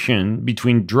differentiation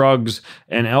between drugs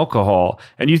and alcohol.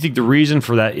 And you think the reason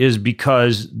for that is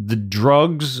because the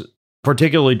drugs,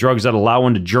 particularly drugs that allow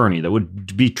one to journey, that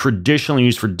would be traditionally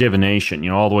used for divination,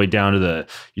 all the way down to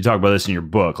you talk about this in your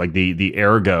book, like the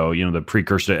ergo, the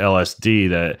precursor to LSD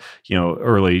that,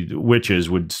 early witches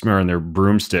would smear on their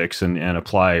broomsticks and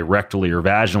apply rectally or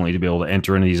vaginally to be able to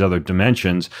enter into these other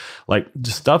dimensions. Like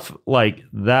stuff like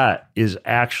that is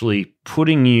actually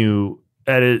putting you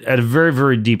at a very,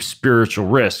 very deep spiritual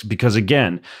risk because,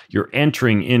 again, you're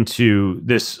entering into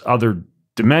this other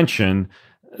dimension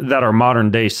that our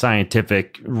modern day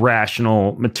scientific,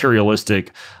 rational,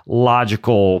 materialistic,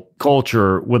 logical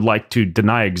culture would like to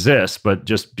deny exists. But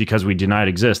just because we deny it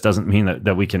exists doesn't mean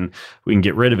that we can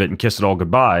get rid of it and kiss it all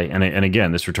goodbye. And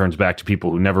again, this returns back to people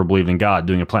who never believed in God,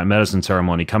 doing a plant medicine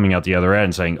ceremony, coming out the other end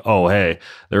and saying, oh, hey,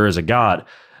 there is a God.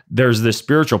 There's this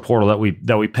spiritual portal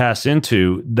that we pass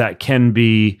into that can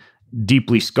be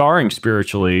deeply scarring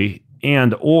spiritually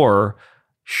and or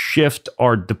shift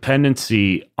our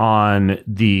dependency on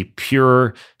the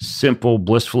pure, simple,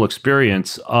 blissful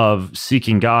experience of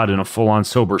seeking God in a full-on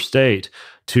sober state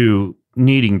to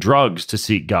needing drugs to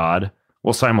seek God,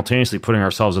 while simultaneously putting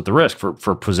ourselves at the risk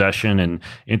for possession and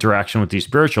interaction with these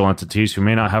spiritual entities who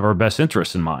may not have our best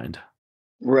interests in mind.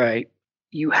 Right.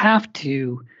 You have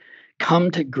to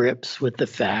come to grips with the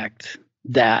fact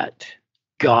that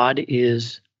God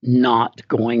is not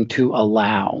going to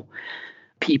allow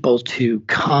people to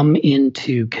come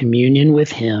into communion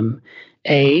with him,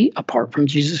 A, apart from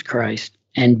Jesus Christ,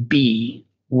 and B,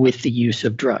 with the use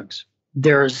of drugs.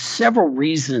 There are several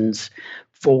reasons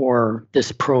for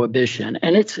this prohibition,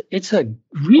 and it's a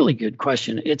really good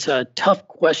question. It's a tough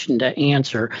question to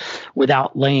answer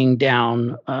without laying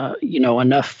down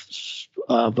enough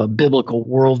of a biblical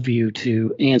worldview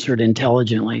to answer it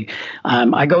intelligently.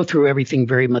 I go through everything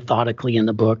very methodically in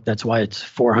the book. That's why it's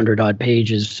 400 odd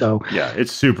pages. So yeah,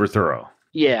 it's super thorough.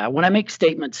 Yeah, when I make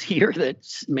statements here that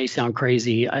may sound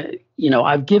crazy,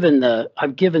 I've given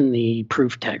the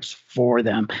proof text for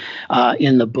them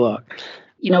in the book.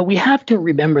 We have to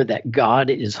remember that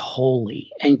God is holy,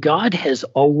 and God has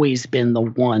always been the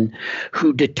one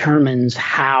who determines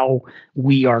how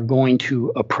we are going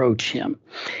to approach him.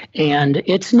 And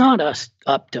it's not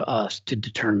up to us to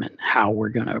determine how we're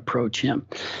going to approach him.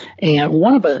 And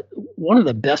one of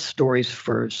the best stories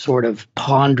for sort of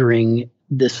pondering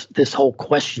this whole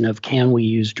question of can we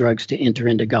use drugs to enter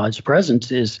into God's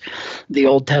presence is the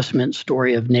Old Testament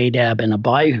story of Nadab and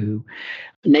Abihu.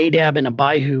 Nadab and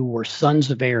Abihu were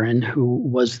sons of Aaron, who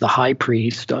was the high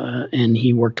priest, and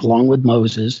he worked along with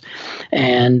Moses.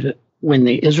 And when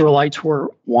the Israelites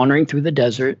were wandering through the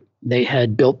desert, they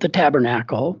had built the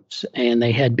tabernacle and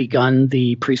they had begun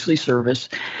the priestly service.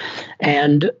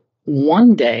 And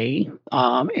one day,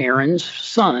 Aaron's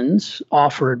sons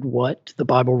offered what the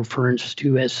Bible refers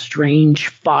to as strange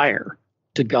fire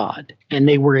to God, and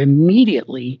they were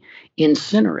immediately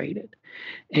incinerated.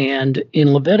 And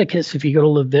in Leviticus, if you go to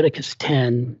Leviticus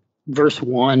 10, verse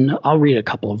 1, I'll read a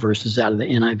couple of verses out of the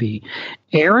NIV.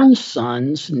 Aaron's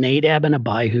sons, Nadab and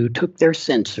Abihu, took their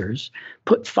censers,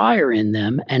 put fire in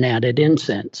them, and added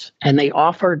incense. And they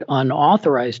offered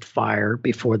unauthorized fire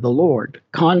before the Lord,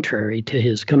 contrary to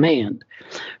his command.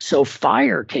 So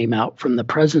fire came out from the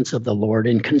presence of the Lord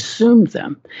and consumed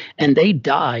them, and they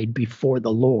died before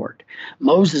the Lord.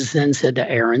 Moses then said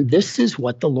to Aaron, "This is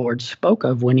what the Lord spoke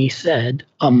of when he said,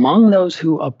 'Among those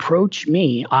who approach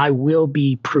me, I will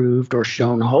be proved or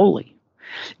shown holy.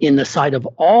 In the sight of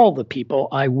all the people,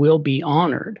 I will be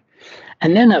honored.'"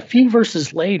 And then a few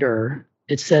verses later,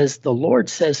 it says, the Lord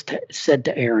said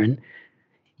to Aaron,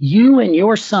 "You and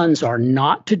your sons are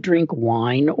not to drink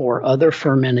wine or other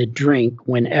fermented drink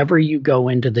whenever you go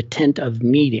into the tent of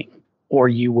meeting, or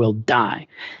you will die.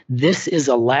 This is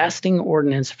a lasting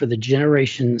ordinance for the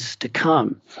generations to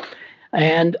come."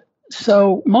 And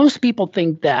so most people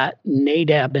think that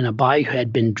Nadab and Abihu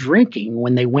had been drinking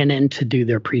when they went in to do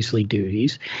their priestly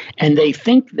duties, and they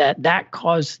think that that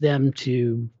caused them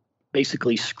to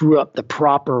basically screw up the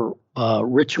proper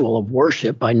ritual of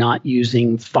worship by not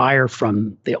using fire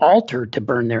from the altar to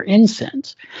burn their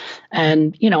incense.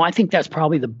 And, I think that's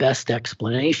probably the best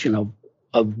explanation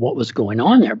of what was going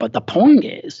on there. But the point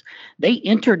is, they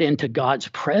entered into God's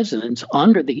presence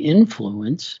under the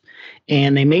influence,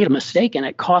 and they made a mistake, and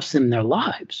it cost them their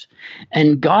lives.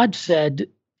 And God said,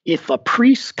 if a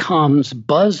priest comes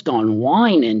buzzed on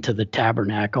wine into the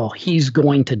tabernacle, he's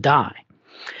going to die.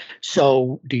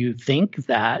 So do you think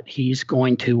that he's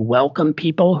going to welcome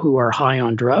people who are high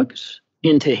on drugs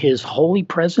into his holy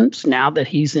presence now that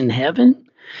he's in heaven?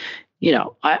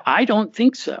 I don't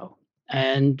think so.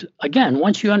 And again,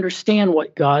 once you understand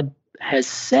what God has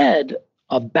said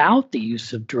about the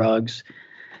use of drugs,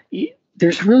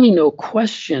 there's really no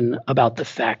question about the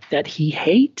fact that he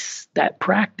hates that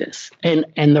practice. And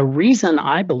the reason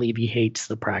I believe he hates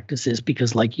the practice is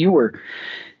because, like you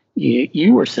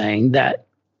were saying, that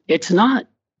it's not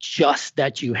just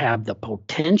that you have the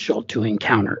potential to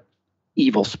encounter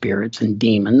evil spirits and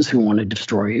demons who want to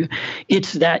destroy you.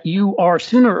 It's that you are,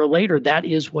 sooner or later, that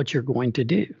is what you're going to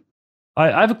do. I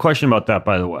have a question about that,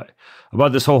 by the way,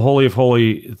 about this whole Holy of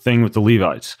Holy thing with the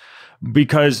Levites.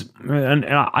 Because, and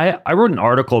I wrote an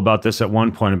article about this at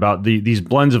one point, about these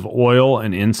blends of oil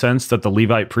and incense that the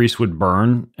Levite priests would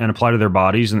burn and apply to their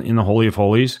bodies in the Holy of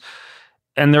Holies.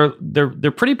 And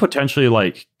they're pretty potentially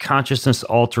like consciousness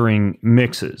altering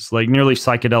mixes, like nearly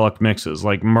psychedelic mixes,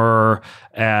 like myrrh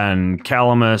and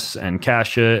calamus and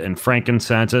cassia and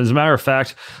frankincense. As a matter of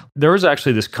fact, there was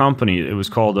actually this company, it was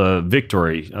called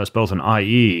Victory, spelled an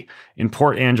IE, in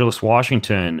Port Angeles,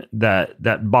 Washington,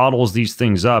 that bottles these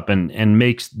things up and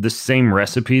makes the same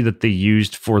recipe that they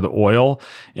used for the oil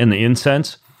and the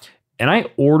incense. And I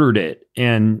ordered it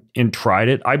and tried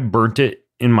it. I burnt it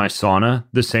in my sauna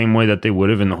the same way that they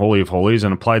would have in the Holy of Holies,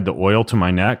 and applied the oil to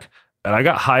my neck, and I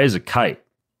got high as a kite.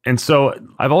 And so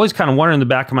I've always kind of wondered in the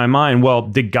back of my mind, well,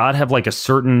 did God have like a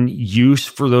certain use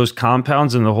for those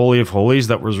compounds in the Holy of Holies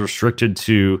that was restricted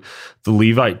to the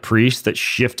Levite priests, that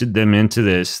shifted them into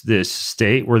this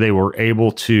state where they were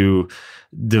able to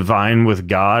divine with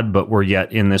God, but were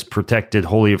yet in this protected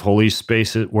Holy of Holies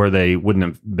space where they wouldn't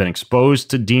have been exposed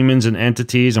to demons and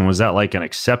entities? And was that like an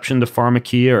exception to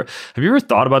Pharmakia? Or have you ever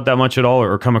thought about that much at all,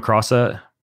 or come across that?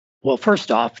 Well, first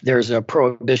off, there's a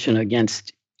prohibition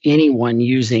against anyone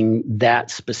using that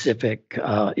specific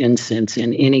incense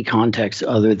in any context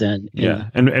other than yeah.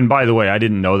 And by the way, I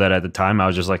didn't know that at the time. I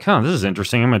was just like, this is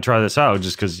interesting. I'm going to try this out,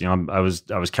 just because I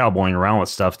was cowboying around with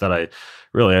stuff that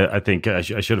I think I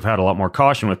should have had a lot more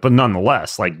caution with. But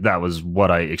nonetheless, like, that was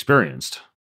what I experienced.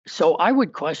 So I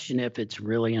would question if it's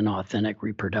really an authentic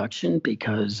reproduction,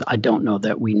 because I don't know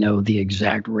that we know the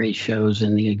exact ratios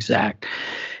and the exact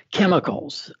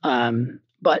chemicals.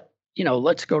 But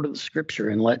let's go to the scripture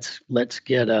and let's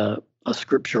get a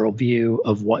scriptural view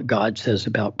of what God says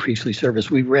about priestly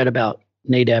service. We've read about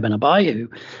Nadab and Abihu.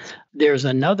 There's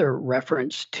another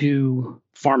reference to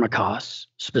Pharmakos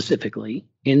specifically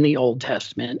in the Old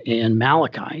Testament in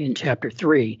Malachi in chapter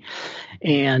 3.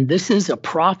 And this is a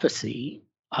prophecy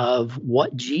of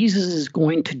what Jesus is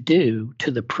going to do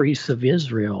to the priests of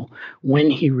Israel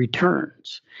when he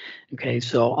returns. Okay,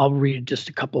 so I'll read just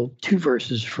two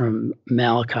verses from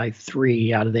Malachi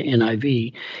 3 out of the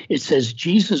NIV. It says,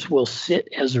 Jesus will sit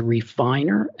as a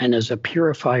refiner and as a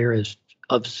purifier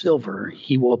of silver.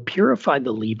 He will purify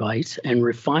the Levites and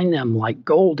refine them like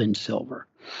gold and silver.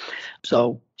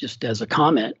 So just as a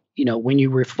comment, when you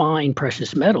refine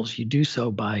precious metals, you do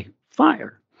so by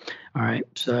fire. All right,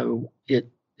 so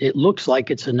it looks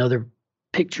like it's another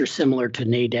picture similar to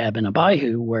Nadab and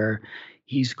Abihu, where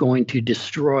he's going to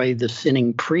destroy the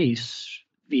sinning priests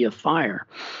via fire.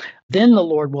 Then the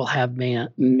Lord will have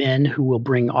men who will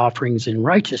bring offerings in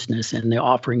righteousness, and the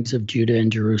offerings of Judah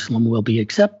and Jerusalem will be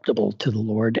acceptable to the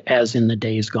Lord, as in the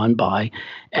days gone by,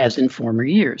 as in former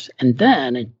years. And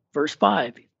then in verse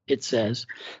 5, it says,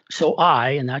 so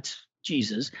I, and that's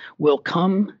Jesus, will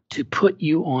come to put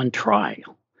you on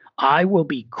trial. I will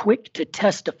be quick to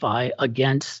testify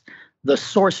against the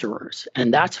sorcerers,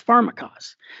 and that's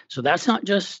pharmakos. So that's not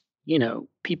just,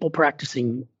 people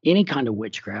practicing any kind of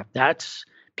witchcraft. That's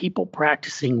people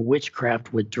practicing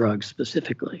witchcraft with drugs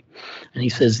specifically. And he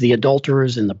says the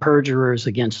adulterers and the perjurers,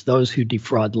 against those who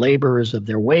defraud laborers of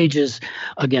their wages,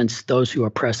 against those who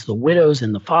oppress the widows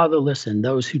and the fatherless, and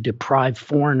those who deprive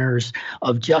foreigners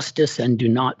of justice and do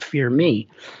not fear me.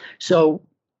 So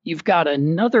you've got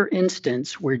another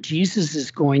instance where Jesus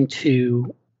is going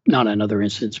to, not another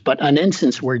instance, but an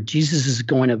instance where Jesus is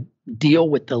going to deal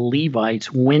with the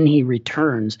Levites when he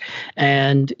returns.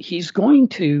 And he's going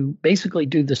to basically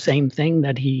do the same thing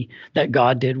that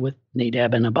God did with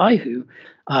Nadab and Abihu.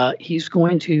 He's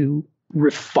going to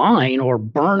refine or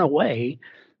burn away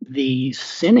the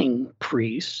sinning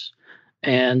priests.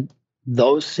 And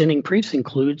those sinning priests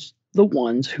includes the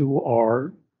ones who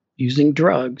are using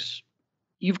drugs.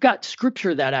 You've got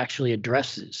scripture that actually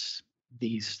addresses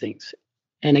these things.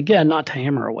 And again, not to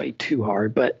hammer away too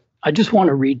hard, but I just want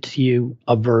to read to you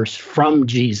a verse from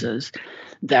Jesus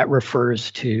that refers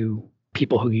to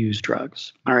people who use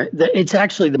drugs. All right. It's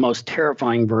actually the most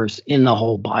terrifying verse in the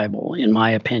whole Bible, in my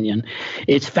opinion.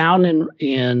 It's found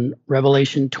in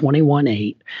Revelation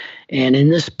 21:8. And in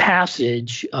this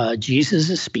passage,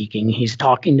 Jesus is speaking. He's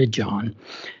talking to John.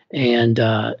 And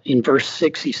in verse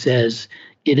 6, he says,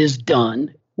 it is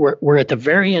done. We're at the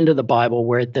very end of the Bible.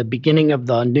 We're at the beginning of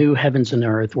the new heavens and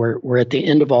earth. We're at the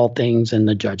end of all things and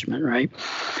the judgment, right?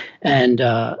 And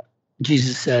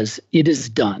Jesus says, it is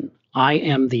done. I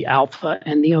am the Alpha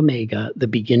and the Omega, the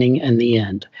beginning and the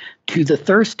end. To the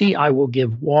thirsty, I will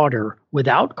give water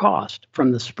without cost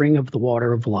from the spring of the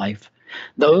water of life.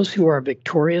 Those who are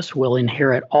victorious will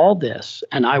inherit all this,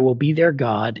 and I will be their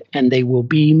God, and they will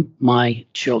be my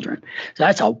children. So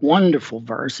that's a wonderful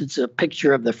verse. It's a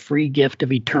picture of the free gift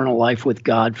of eternal life with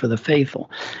God for the faithful.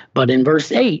 But in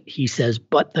verse 8, he says,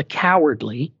 but the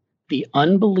cowardly, the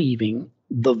unbelieving,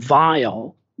 the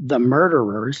vile, the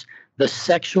murderers, the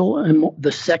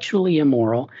sexually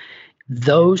immoral,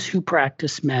 those who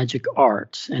practice magic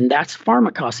arts, and that's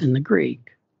pharmakos in the Greek.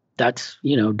 That's,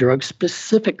 drugs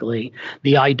specifically,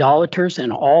 the idolaters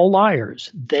and all liars,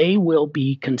 they will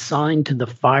be consigned to the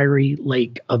fiery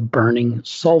lake of burning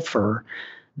sulfur.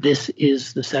 This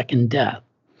is the second death.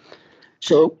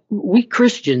 So we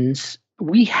Christians,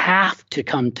 we have to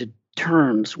come to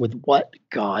terms with what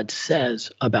God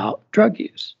says about drug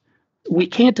use. We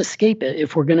can't escape it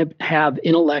if we're going to have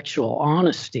intellectual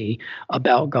honesty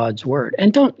about God's word.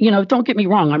 And don't get me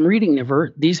wrong. I'm reading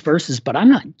these verses, but I'm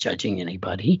not judging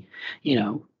anybody.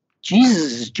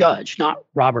 Jesus is judged, not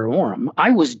Robert Oram. I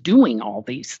was doing all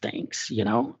these things.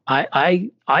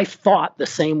 I thought the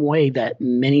same way that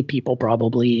many people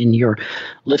probably in your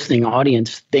listening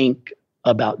audience think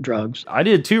about drugs. I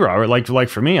did too, Robert. Like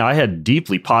for me, I had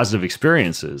deeply positive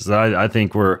experiences that I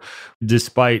think were,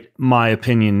 despite my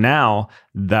opinion now,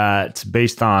 that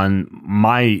based on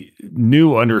my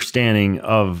new understanding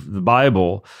of the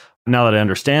Bible, now that I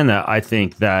understand that, I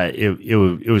think that it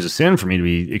was a sin for me to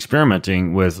be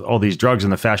experimenting with all these drugs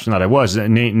in the fashion that I was,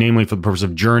 namely for the purpose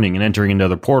of journeying and entering into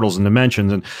other portals and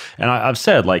dimensions. And I've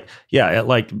said,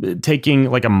 taking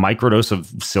like a microdose of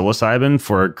psilocybin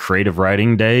for a creative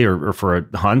writing day or for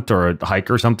a hunt or a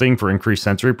hike or something for increased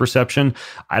sensory perception,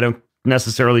 I don't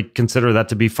necessarily consider that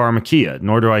to be pharmakia,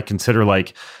 nor do I consider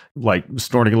like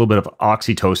snorting a little bit of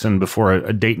oxytocin before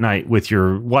a date night with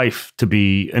your wife to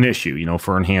be an issue,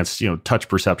 for enhanced, touch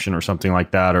perception or something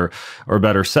like that, or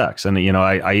better sex. And,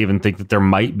 I even think that there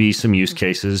might be some use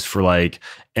cases for like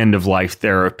end of life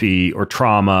therapy or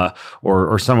trauma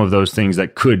or some of those things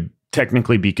that could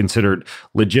technically be considered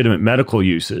legitimate medical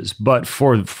uses. But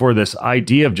for this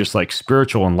idea of just like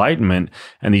spiritual enlightenment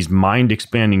and these mind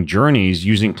expanding journeys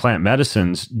using plant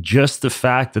medicines, just the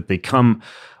fact that they come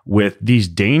with these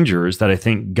dangers that I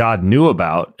think God knew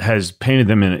about has painted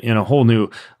them in a whole new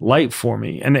light for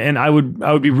me. And I would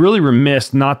be really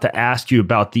remiss not to ask you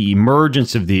about the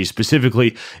emergence of these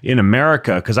specifically in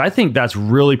America, because I think that's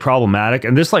really problematic.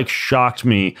 And this like shocked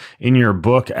me in your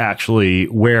book, actually,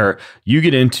 where you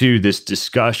get into this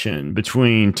discussion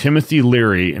between Timothy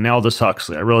Leary and Aldous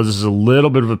Huxley. I realize this is a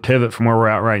little bit of a pivot from where we're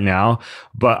at right now,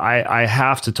 but I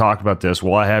have to talk about this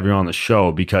while I have you on the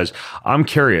show, because I'm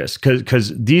curious,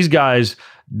 because these guys,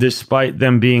 despite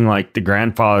them being like the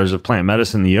grandfathers of plant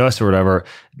medicine in the US or whatever,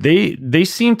 they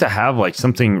seem to have like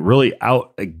something really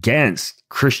out against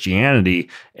Christianity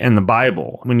and the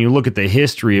Bible. When you look at the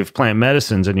history of plant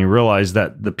medicines and you realize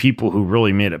that the people who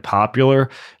really made it popular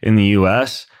in the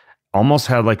US almost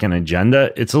had like an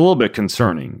agenda, it's a little bit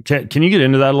concerning. Can you get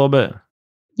into that a little bit?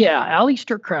 Yeah,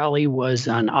 Aleister Crowley was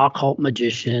an occult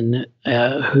magician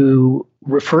who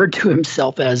referred to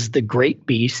himself as the Great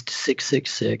Beast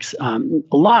 666. A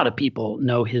lot of people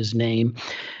know his name.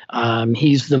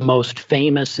 He's the most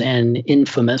famous and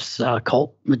infamous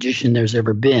occult magician there's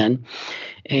ever been.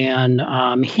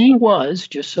 And he was,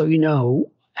 just so you know,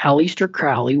 Aleister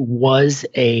Crowley was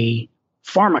a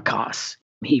pharmacos.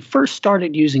 He first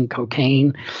started using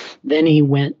cocaine, then he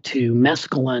went to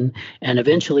mescaline, and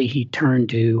eventually he turned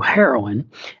to heroin.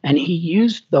 And he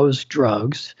used those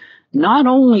drugs not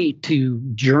only to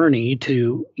journey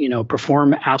to,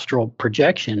 perform astral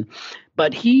projection,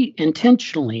 but he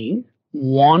intentionally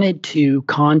wanted to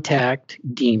contact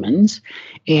demons,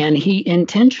 and he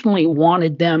intentionally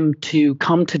wanted them to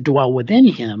come to dwell within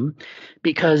him,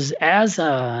 because as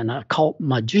an occult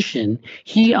magician,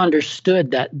 he understood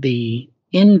that the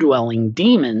indwelling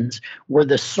demons were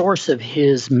the source of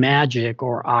his magic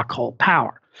or occult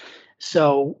power.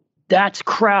 So that's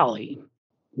Crowley.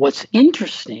 What's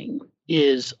interesting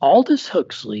is Aldous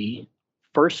Huxley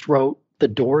first wrote The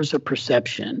Doors of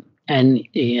Perception, and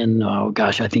in,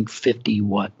 I think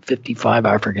 55,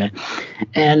 I forget.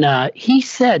 And he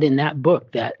said in that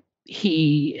book that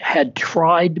he had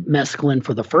tried mescaline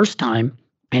for the first time,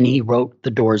 and he wrote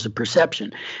The Doors of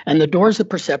Perception. And The Doors of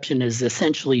Perception is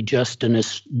essentially just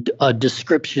a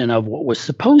description of what was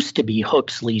supposed to be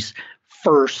Huxley's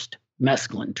first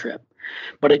mescaline trip.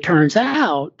 But it turns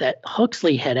out that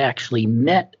Huxley had actually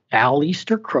met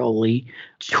Aleister Crowley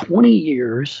 20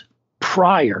 years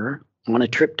prior on a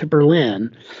trip to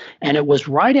Berlin. And it was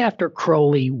right after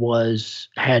Crowley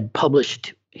had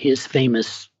published his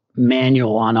famous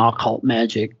manual on occult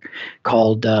magic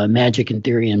called Magic in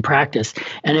Theory and Practice.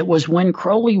 And it was when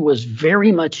Crowley was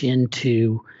very much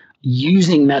into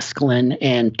using mescaline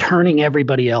and turning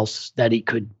everybody else that he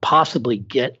could possibly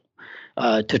get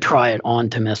to try it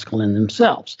onto mescaline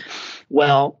themselves.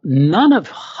 Well, none of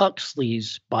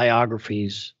Huxley's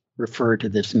biographies refer to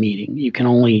this meeting.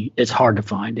 It's hard to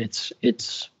find.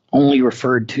 It's only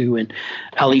referred to in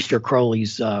Aleister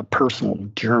Crowley's personal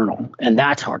journal, and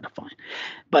that's hard to find.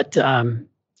 But in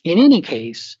any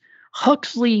case,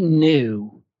 Huxley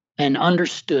knew and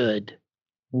understood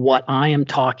what I am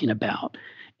talking about,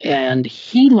 and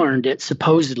he learned it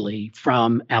supposedly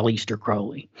from Aleister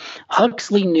Crowley.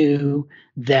 Huxley knew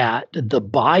that the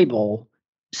Bible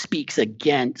speaks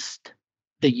against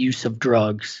the use of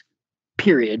drugs,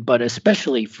 period, but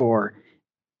especially for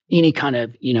any kind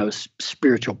of,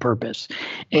 spiritual purpose.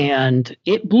 And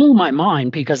it blew my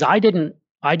mind, because I didn't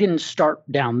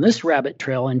start down this rabbit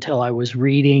trail until I was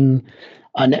reading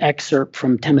an excerpt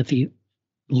from Timothy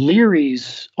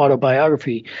Leary's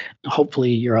autobiography.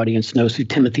 Hopefully your audience knows who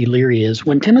Timothy Leary is.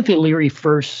 When Timothy Leary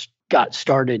first got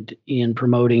started in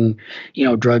promoting,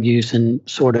 drug use and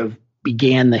sort of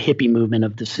began the hippie movement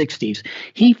of the 60s,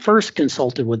 he first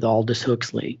consulted with Aldous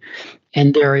Huxley.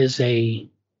 And there is a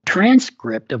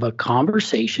transcript of a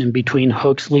conversation between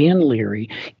Huxley and Leary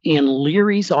in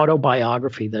Leary's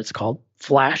autobiography that's called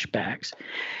Flashbacks.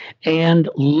 And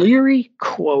Leary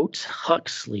quotes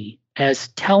Huxley as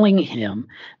telling him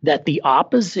that the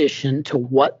opposition to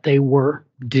what they were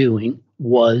doing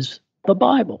was the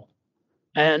Bible.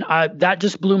 And that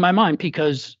just blew my mind,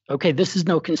 because, okay, this is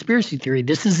no conspiracy theory.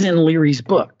 This is in Leary's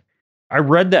book. I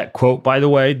read that quote, by the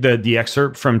way, the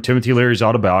excerpt from Timothy Leary's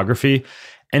autobiography,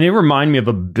 And it reminded me of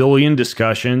a billion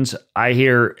discussions I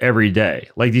hear every day.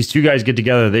 Like these two guys get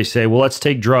together, they say, well, let's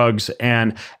take drugs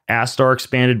and ask our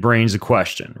expanded brains a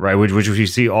question, right? Which we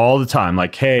see all the time.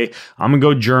 Like, hey, I'm going to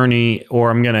go journey, or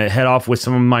I'm going to head off with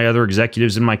some of my other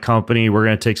executives in my company. We're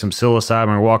going to take some psilocybin,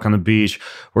 we're going to walk on the beach.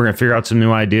 We're going to figure out some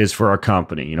new ideas for our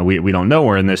company. You know, we don't know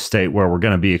we're in this state where we're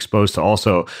going to be exposed to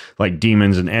also like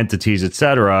demons and entities, et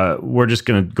cetera. We're just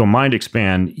going to go mind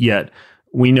expand, yet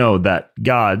we know that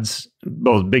gods,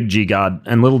 both big G God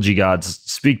and little G gods,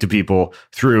 speak to people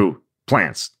through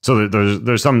plants. So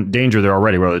there's some danger there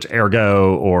already, whether it's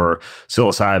ergo or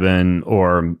psilocybin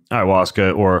or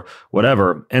ayahuasca or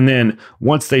whatever. And then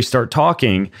once they start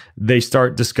talking, they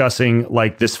start discussing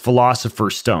like this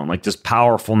philosopher's stone, like this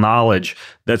powerful knowledge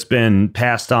that's been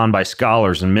passed on by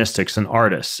scholars and mystics and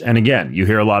artists. And again, you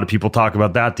hear a lot of people talk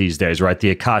about that these days, right?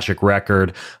 The Akashic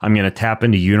record, I'm going to tap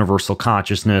into universal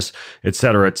consciousness, et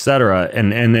cetera, et cetera.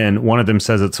 And then one of them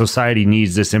says that society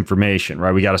needs this information,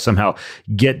 right? We got to somehow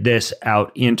get this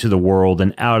out into the world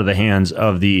and out of the hands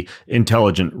of the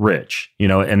intelligent rich, you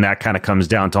know, and that kind of comes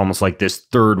down to almost like this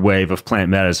third wave of plant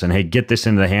medicine. Hey, get this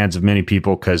into the hands of many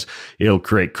people because it'll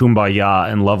create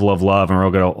kumbaya and love, love, love, and we're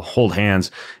all going to hold hands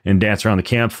and dance around the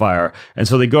campfire. And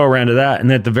so they go around to that.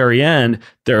 And then at the very end,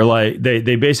 they're like,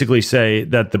 they basically say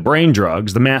that the brain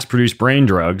drugs, the mass-produced brain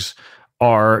drugs,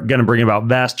 are going to bring about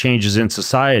vast changes in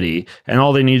society, and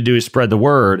all they need to do is spread the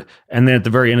word. And then at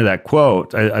the very end of that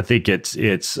quote, I think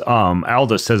it's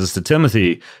Aldous says this to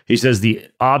Timothy. He says the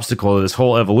obstacle of this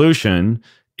whole evolution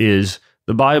is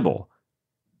the Bible.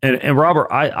 And Robert,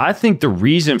 I think the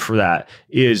reason for that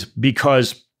is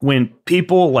because when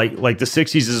people like the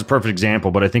 60s is a perfect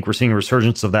example, but I think we're seeing a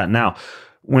resurgence of that now.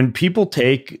 When people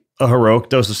take a heroic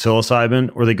dose of psilocybin,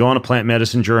 or they go on a plant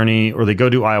medicine journey, or they go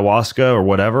do ayahuasca or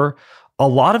whatever, a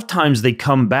lot of times they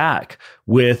come back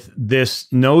with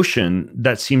this notion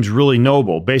that seems really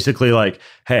noble. Basically like,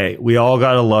 hey, we all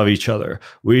got to love each other.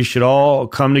 We should all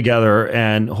come together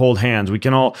and hold hands. We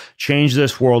can all change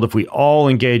this world if we all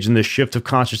engage in this shift of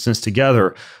consciousness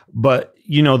together. But,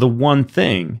 you know, the one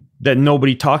thing that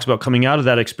nobody talks about coming out of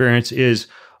that experience is,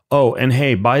 oh, and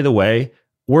hey, by the way,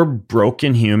 we're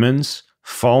broken humans,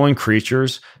 fallen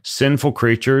creatures, sinful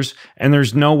creatures, and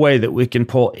there's no way that we can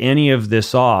pull any of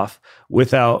this off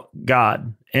without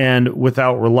God and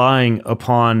without relying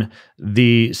upon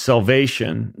the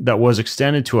salvation that was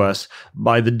extended to us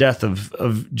by the death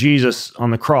of Jesus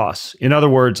on the cross. In other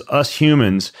words, us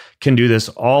humans can do this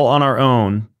all on our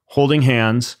own, holding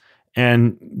hands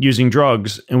and using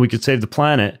drugs, and we could save the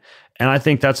planet. And I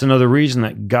think that's another reason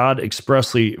that God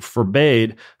expressly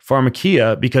forbade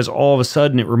Pharmakia, because all of a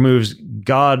sudden it removes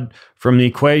God from the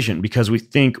equation, because we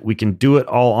think we can do it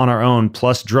all on our own,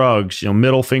 plus drugs, you know,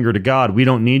 middle finger to God. We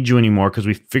don't need you anymore because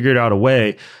we figured out a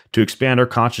way to expand our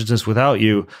consciousness without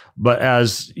you. But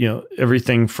as, you know,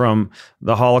 everything from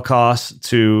the Holocaust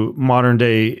to modern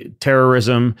day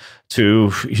terrorism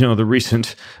to, you know, the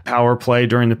recent power play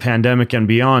during the pandemic and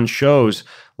beyond shows,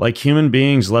 like human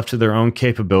beings left to their own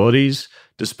capabilities,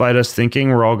 despite us thinking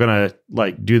we're all going to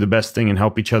like do the best thing and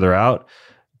help each other out,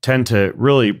 tend to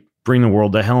really bring the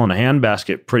world to hell in a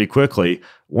handbasket pretty quickly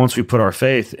once we put our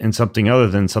faith in something other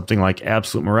than something like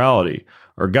absolute morality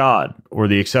or God, or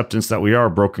the acceptance that we are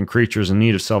broken creatures in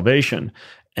need of salvation.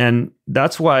 And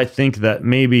that's why I think that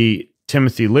maybe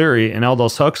Timothy Leary and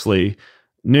Aldous Huxley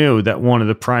knew that one of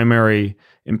the primary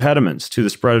impediments to the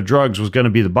spread of drugs was going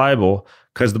to be the Bible,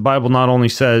 because the Bible not only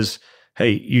says, hey,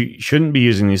 you shouldn't be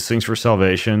using these things for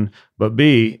salvation, but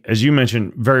B, as you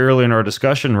mentioned very early in our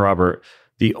discussion, Robert,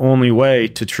 the only way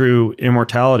to true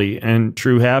immortality and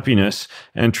true happiness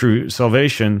and true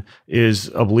salvation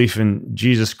is a belief in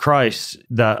Jesus Christ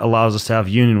that allows us to have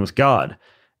union with God.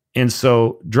 And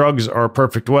so drugs are a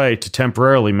perfect way to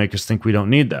temporarily make us think we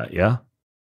don't need that, yeah?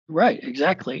 Right,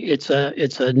 exactly. It's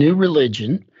a new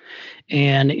religion.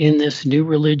 And in this new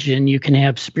religion, you can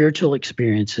have spiritual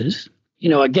experiences. You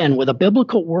know, again, with a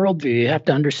biblical worldview, you have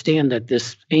to understand that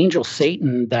this angel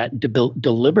Satan that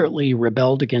deliberately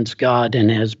rebelled against God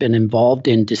and has been involved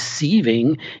in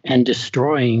deceiving and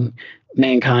destroying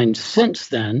mankind since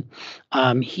then,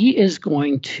 he is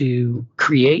going to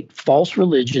create false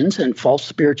religions and false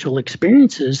spiritual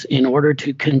experiences in order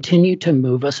to continue to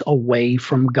move us away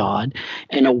from God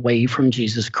and away from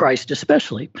Jesus Christ,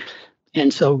 especially.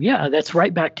 And so, yeah, that's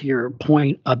right back to your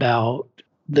point about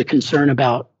the concern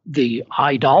about the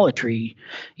idolatry,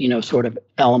 you know, sort of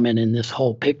element in this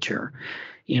whole picture.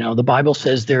 You know, the Bible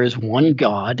says there is one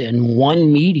God and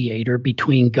one mediator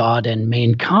between God and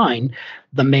mankind,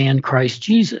 the man Christ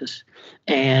Jesus.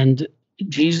 And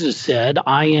Jesus said,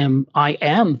 I am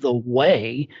the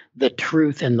way, the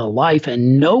truth, and the life,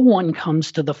 and no one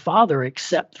comes to the Father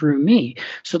except through me.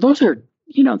 So those are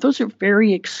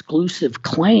very exclusive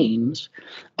claims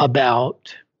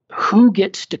about who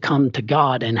gets to come to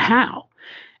God and how.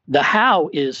 The how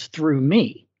is through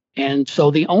me. And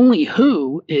so the only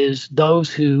who is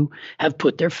those who have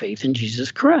put their faith in Jesus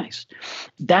Christ.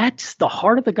 That's the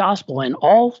heart of the gospel. And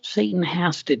all Satan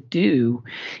has to do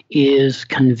is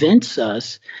convince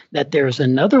us that there's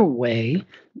another way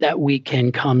that we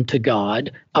can come to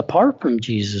God apart from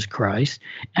Jesus Christ.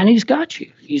 And he's got you.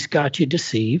 He's got you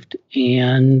deceived.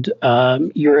 And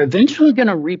you're eventually going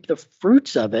to reap the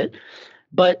fruits of it.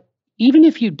 But even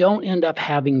if you don't end up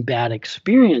having bad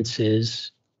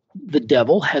experiences, the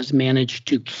devil has managed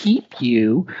to keep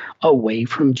you away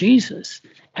from Jesus.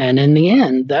 And in the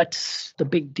end, that's the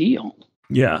big deal.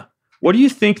 Yeah. What do you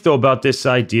think, though, about this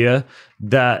idea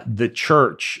that the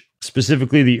church,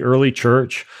 specifically the early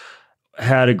church,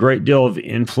 had a great deal of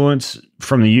influence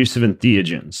from the use of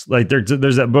entheogens? Like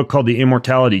there's that book called The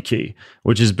Immortality Key,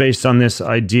 which is based on this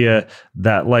idea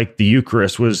that like the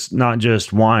Eucharist was not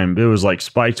just wine, but it was like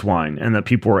spiked wine, and that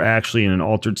people were actually in an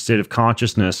altered state of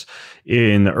consciousness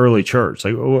in the early church.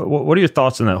 Like, what are your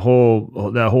thoughts on that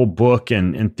whole book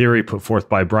and theory put forth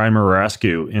by Brian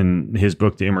Marascu in his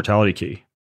book, The Immortality Key?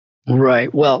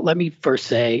 Right. Well, let me first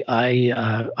say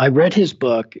I read his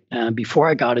book. Before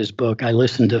I got his book, I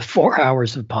listened to 4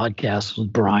 hours of podcasts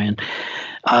with Brian.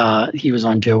 He was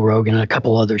on Joe Rogan and a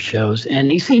couple other shows,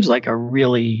 and he seems like a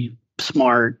really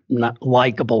smart,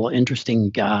 likable,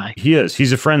 interesting guy. He is.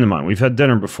 He's a friend of mine. We've had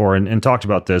dinner before and talked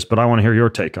about this, but I want to hear your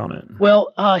take on it.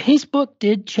 Well, his book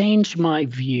did change my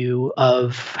view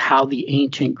of how the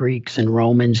ancient Greeks and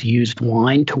Romans used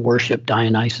wine to worship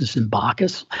Dionysus and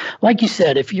Bacchus. Like you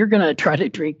said, if you're going to try to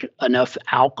drink enough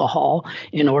alcohol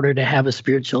in order to have a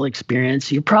spiritual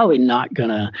experience, it's probably not going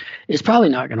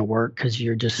to work because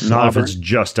you're just not if it's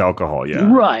just alcohol.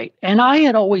 Yeah. Right. And I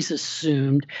had always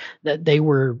assumed that they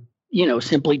were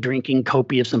simply drinking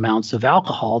copious amounts of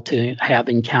alcohol to have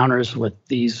encounters with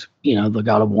these, the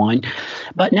god of wine.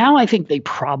 But now I think they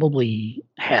probably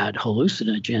had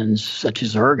hallucinogens such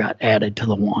as ergot added to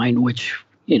the wine, which,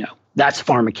 that's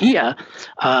Pharmakia,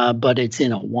 but it's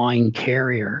in a wine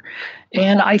carrier.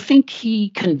 And I think he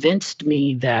convinced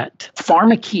me that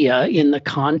Pharmakia, in the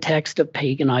context of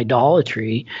pagan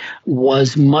idolatry,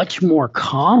 was much more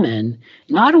common,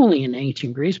 not only in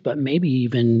ancient Greece, but maybe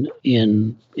even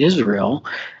in Israel,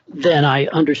 than I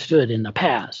understood in the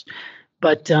past.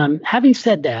 But having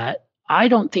said that, I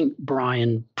don't think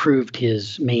Brian proved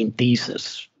his main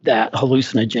thesis that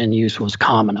hallucinogen use was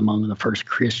common among the first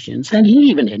Christians. And he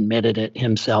even admitted it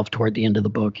himself toward the end of the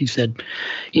book. He said,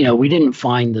 we didn't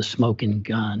find the smoking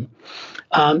gun.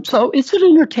 So it's an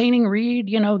entertaining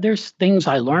read. There's things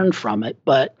I learned from it.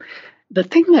 But the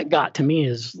thing that got to me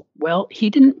is, well,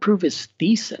 he didn't prove his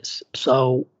thesis.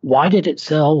 So why did it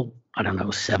sell,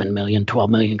 7 million, 12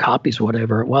 million copies,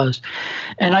 whatever it was?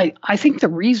 And I think the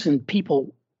reason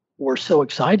people were so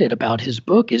excited about his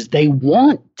book is they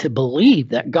want to believe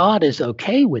that God is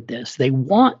okay with this. They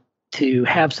want to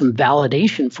have some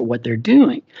validation for what they're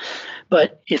doing.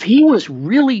 But if he was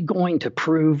really going to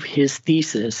prove his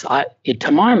thesis,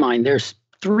 to my mind, there's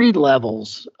 3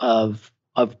 levels of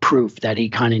proof that he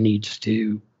kind of needs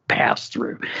to pass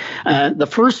through. The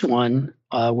first one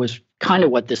was kind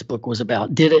of what this book was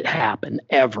about. Did it happen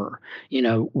ever?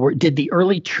 Did the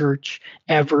early church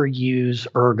ever use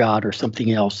ergot or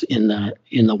something else in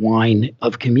the wine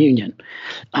of communion?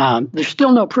 There's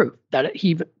still no proof that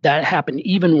that happened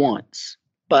even once.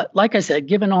 But like I said,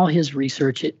 given all his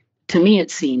research, to me it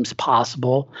seems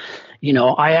possible.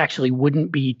 I actually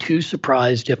wouldn't be too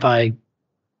surprised if I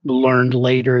learned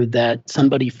later that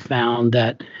somebody found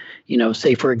that,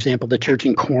 say for example, the church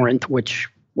in Corinth, which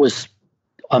was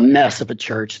a mess of a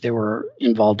church. They were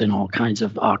involved in all kinds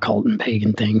of occult and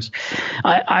pagan things.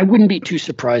 I wouldn't be too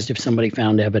surprised if somebody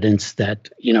found evidence that,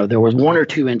 there was 1 or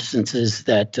 2 instances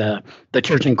that the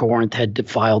church in Corinth had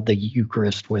defiled the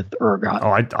Eucharist with ergot.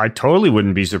 Oh, I totally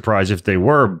wouldn't be surprised if they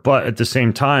were. But at the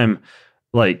same time,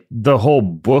 like the whole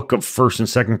book of 1st and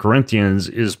 2nd Corinthians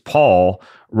is Paul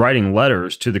writing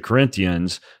letters to the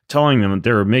Corinthians, telling them that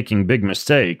they were making big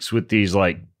mistakes with these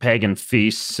like pagan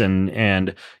feasts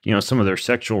and some of their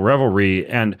sexual revelry.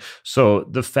 And so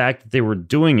the fact that they were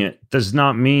doing it does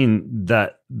not mean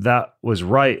that that was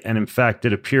right. And in fact,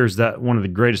 it appears that one of the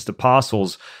greatest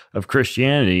apostles of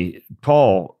Christianity,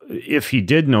 Paul, if he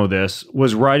did know this,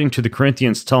 was writing to the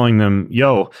Corinthians telling them,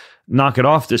 knock it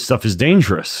off. This stuff is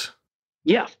dangerous.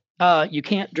 Yeah. You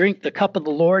can't drink the cup of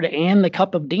the Lord and the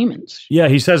cup of demons. Yeah,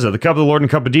 he says that. The cup of the Lord and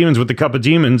cup of demons, with the cup of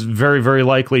demons very, very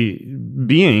likely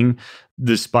being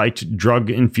the spiked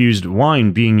drug-infused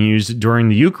wine being used during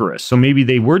the Eucharist. So maybe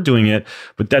they were doing it,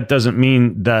 but that doesn't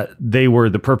mean that they were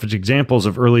the perfect examples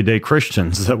of early-day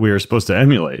Christians that we are supposed to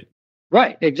emulate.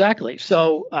 Right, exactly.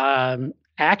 So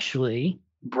actually,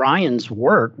 Brian's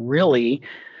work really,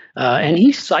 and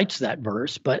he cites that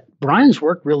verse, but Brian's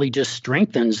work really just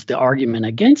strengthens the argument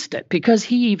against it, because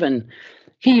he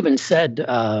even said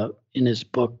in his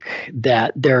book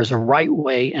that there's a right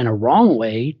way and a wrong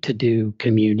way to do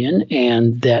communion,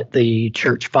 and that the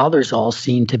church fathers all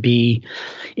seem to be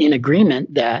in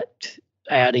agreement that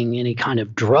adding any kind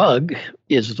of drug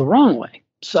is the wrong way.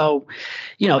 So,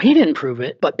 he didn't prove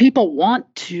it, but people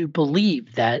want to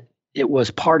believe that it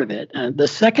was part of it. The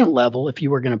second level, if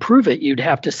you were going to prove it, you'd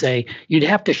have to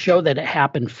show that it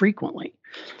happened frequently.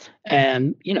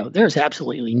 And, there's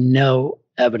absolutely no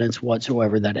evidence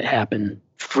whatsoever that it happened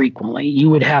frequently. You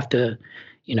would have to,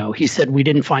 he said we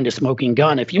didn't find a smoking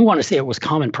gun. If you want to say it was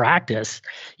common practice,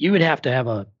 you would have to have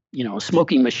a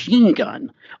smoking machine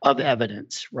gun of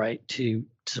evidence, right, to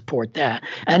support that.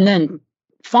 And then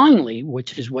finally,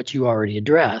 which is what you already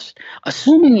addressed,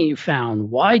 assuming you found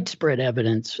widespread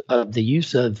evidence of the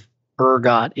use of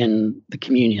ergot in the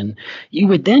communion, you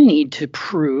would then need to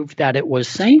prove that it was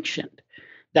sanctioned,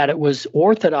 that it was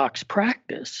orthodox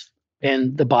practice.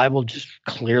 And the Bible just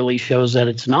clearly shows that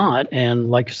it's not. And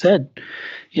like I said,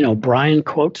 Brian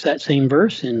quotes that same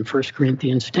verse in 1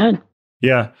 Corinthians 10.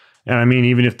 Yeah. And I mean,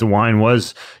 even if the wine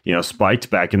was, spiked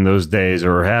back in those days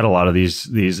or had a lot of these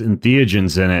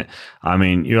entheogens in it, I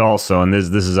mean, you also, and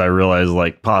this is, I realize,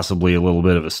 like possibly a little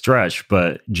bit of a stretch,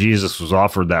 but Jesus was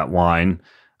offered that wine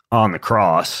on the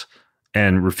cross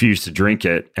and refused to drink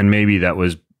it. And maybe that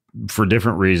was for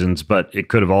different reasons, but it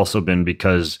could have also been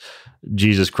because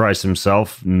Jesus Christ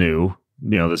himself knew,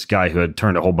 this guy who had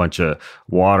turned a whole bunch of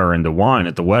water into wine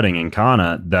at the wedding in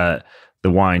Cana, that the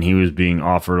wine he was being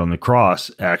offered on the cross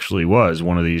actually was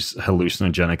one of these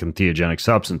hallucinogenic and theogenic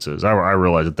substances. I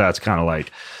realize that that's kind of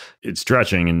like, it's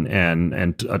stretching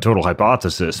and a total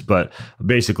hypothesis, but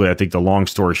basically I think the long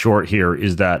story short here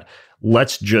is that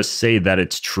let's just say that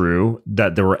it's true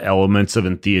that there were elements of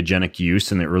entheogenic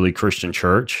use in the early Christian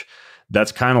church.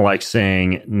 That's kind of like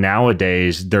saying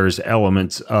nowadays there's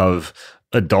elements of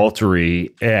adultery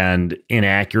and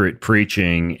inaccurate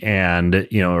preaching and,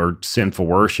 or sinful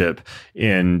worship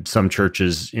in some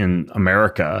churches in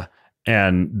America.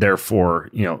 And therefore,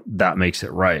 that makes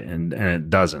it right. And it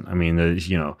doesn't. I mean,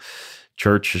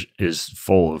 church is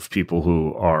full of people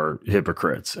who are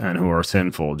hypocrites and who are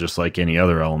sinful, just like any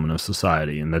other element of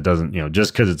society. And that doesn't,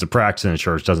 just because it's a practice in a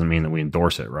church doesn't mean that we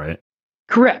endorse it, right?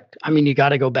 Correct. I mean, you got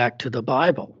to go back to the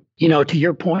Bible. To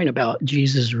your point about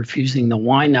Jesus refusing the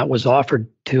wine that was offered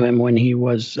to him when he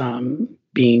was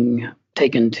being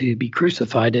taken to be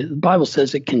crucified, the Bible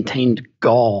says it contained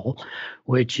gall,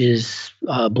 which is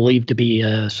believed to be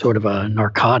a sort of a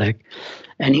narcotic,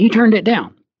 and he turned it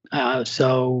down.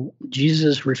 So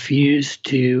Jesus refused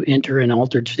to enter an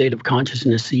altered state of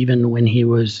consciousness even when he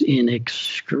was in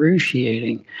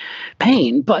excruciating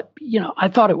pain. But, I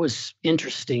thought it was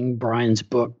interesting. Brian's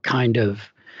book kind of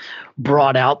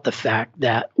brought out the fact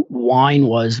that wine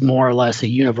was more or less a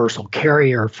universal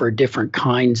carrier for different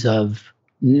kinds of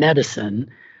medicine,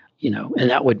 and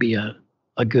that would be a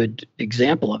good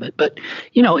example of it. But,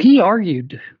 he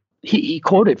argued, he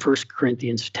quoted 1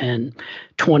 Corinthians 10,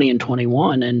 20 and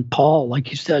 21. And Paul, like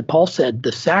you said, Paul said,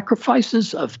 the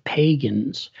sacrifices of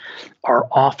pagans are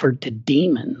offered to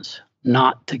demons,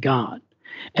 not to God.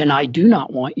 And I do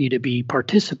not want you to be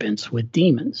participants with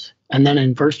demons. And then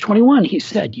in verse 21, he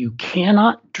said, you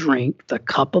cannot drink the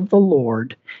cup of the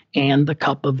Lord and the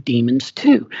cup of demons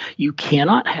too. You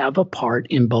cannot have a part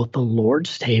in both the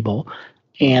Lord's table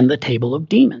and the table of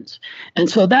demons. And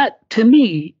so that, to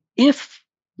me, if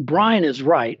Brian is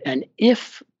right, and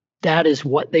if that is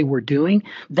what they were doing,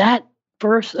 that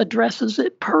verse addresses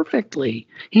it perfectly.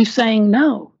 He's saying,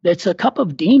 no, it's a cup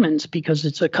of demons because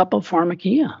it's a cup of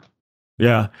Pharmakia.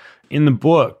 Yeah. In the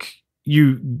book,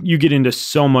 you get into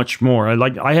so much more.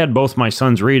 I had both my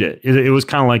sons read it. It was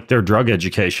kind of like their drug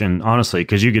education, honestly,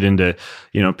 because you get into,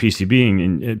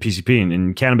 PCP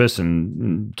and cannabis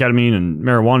and ketamine and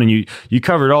marijuana, and you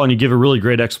cover it all and you give a really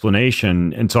great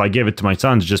explanation. And so I gave it to my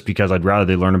sons just because I'd rather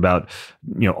they learn about,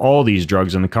 all these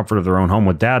drugs in the comfort of their own home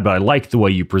with dad. But I like the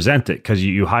way you present it because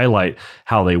you highlight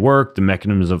how they work, the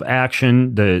mechanisms of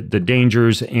action, the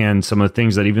dangers, and some of the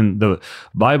things that even the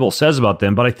Bible says about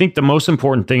them. But I think the most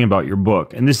important thing about your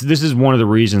book, and this is one of the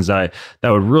reasons that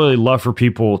I would really love for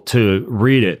people to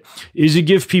read it, is you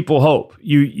give people hope.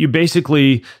 You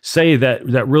basically say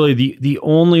that really the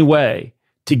only way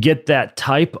to get that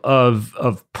type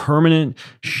of permanent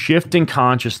shift in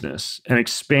consciousness and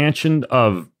expansion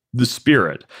of the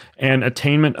spirit and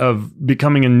attainment of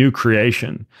becoming a new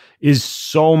creation is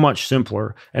so much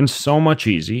simpler and so much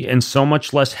easy and so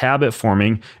much less habit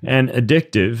forming and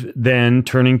addictive than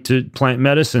turning to plant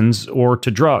medicines or to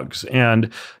drugs.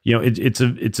 And it's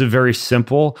a very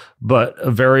simple but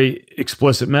a very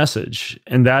explicit message,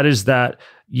 and that is that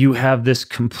you have this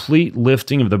complete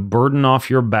lifting of the burden off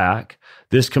your back,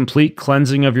 this complete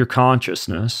cleansing of your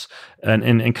consciousness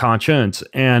and conscience,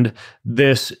 and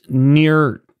this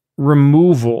near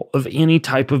removal of any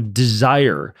type of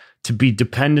desire to be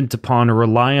dependent upon or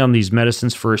rely on these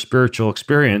medicines for a spiritual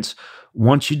experience.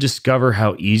 Once you discover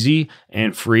how easy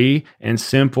and free and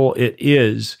simple it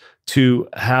is to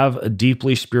have a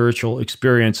deeply spiritual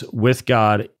experience with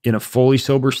God in a fully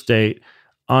sober state,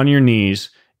 on your knees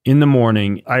in the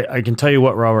morning, I can tell you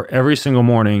what, Robert, every single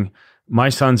morning, my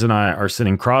sons and I are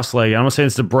sitting cross-legged. I'm not saying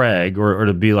it's to brag or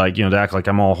to be like, to act like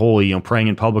I'm all holy, praying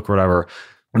in public or whatever.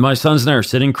 My sons and I are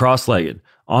sitting cross-legged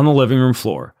on the living room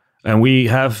floor, and we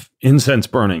have incense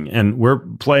burning, and we're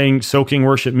playing soaking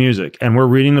worship music, and we're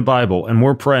reading the Bible, and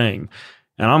we're praying,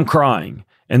 and I'm crying.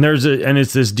 And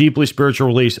it's this deeply spiritual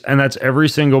release, and that's every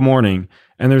single morning,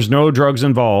 and there's no drugs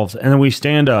involved. And then we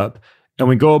stand up and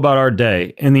we go about our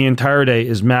day, and the entire day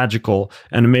is magical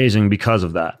and amazing because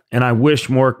of that. And I wish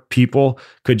more people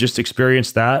could just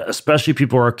experience that, especially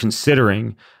people who are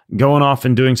considering going off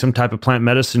and doing some type of plant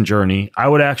medicine journey. I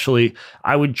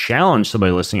would challenge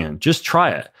somebody listening in, just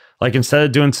try it. Like, instead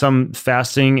of doing some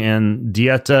fasting and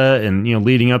dieta and,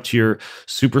 leading up to your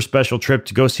super special trip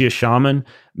to go see a shaman,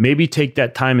 maybe take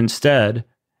that time instead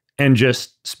and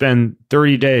just spend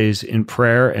 30 days in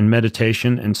prayer and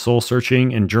meditation and soul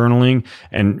searching and journaling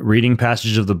and reading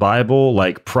passages of the Bible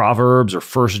like Proverbs or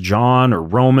 1 John or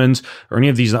Romans or any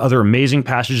of these other amazing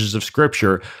passages of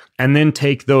scripture. And then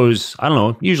take those, I don't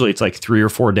know, usually it's like 3 or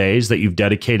 4 days that you've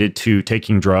dedicated to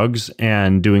taking drugs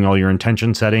and doing all your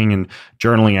intention setting and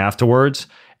journaling afterwards.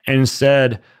 And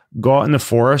instead, go out in the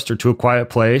forest or to a quiet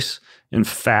place and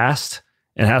fast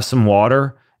and have some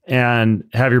water and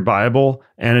have your Bible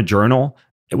and a journal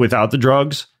without the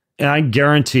drugs. And I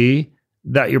guarantee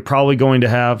that you're probably going to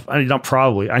have, I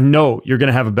know you're going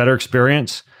to have a better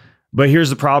experience. But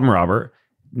here's the problem, Robert.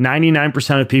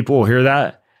 99% of people will hear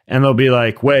that and they'll be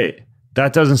like, wait,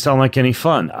 that doesn't sound like any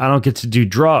fun. I don't get to do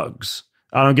drugs.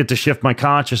 I don't get to shift my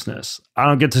consciousness. I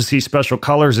don't get to see special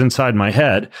colors inside my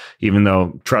head, even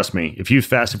though, trust me, if you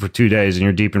fasted for 2 days and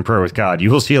you're deep in prayer with God,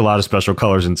 you will see a lot of special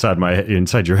colors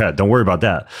inside your head. Don't worry about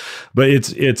that. But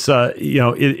it's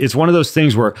one of those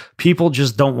things where people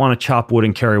just don't want to chop wood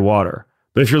and carry water.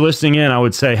 But if you're listening in, I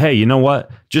would say, hey, you know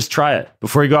what? Just try it.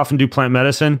 Before you go off and do plant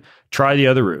medicine, try the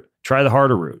other route. Try the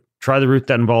harder route. Try the route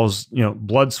that involves,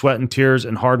 blood, sweat, and tears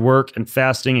and hard work and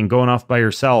fasting and going off by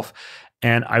yourself.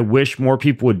 And I wish more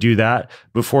people would do that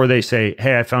before they say,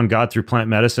 hey, I found God through plant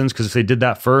medicines. Because if they did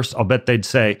that first, I'll bet they'd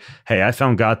say, hey, I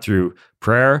found God through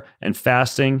prayer and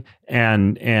fasting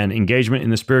and engagement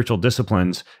in the spiritual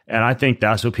disciplines. And I think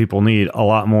that's what people need a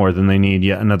lot more than they need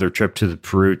yet another trip to the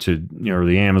Peru or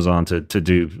the Amazon to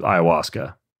do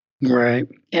ayahuasca. Right.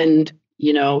 And,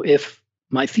 if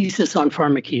my thesis on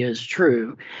Pharmakia is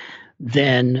true,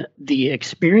 then the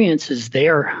experiences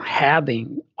they're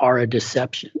having are a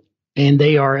deception. And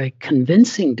they are a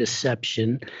convincing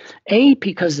deception,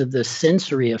 because of the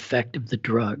sensory effect of the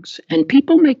drugs. And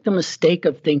people make the mistake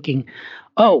of thinking,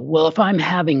 oh, well, if I'm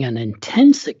having an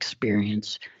intense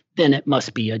experience, then it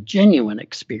must be a genuine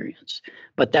experience.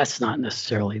 But that's not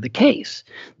necessarily the case.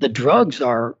 The drugs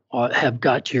have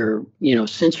got your,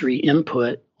 sensory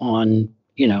input on,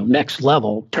 next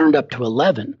level turned up to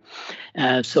 11.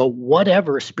 So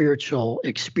whatever spiritual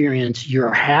experience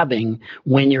you're having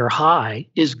when you're high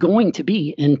is going to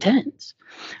be intense.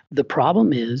 The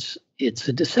problem is it's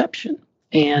a deception.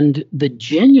 And the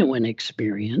genuine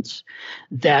experience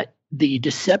that the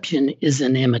deception is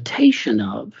an imitation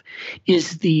of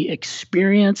is the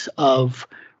experience of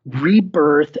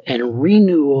rebirth and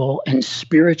renewal and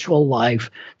spiritual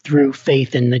life through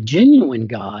faith in the genuine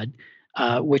God,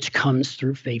 which comes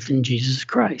through faith in Jesus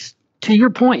Christ. To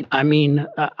your point,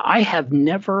 I have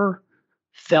never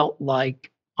felt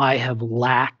like I have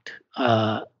lacked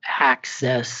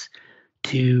access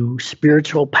to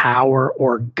spiritual power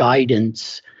or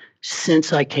guidance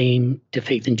since I came to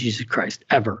faith in Jesus Christ,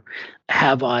 ever.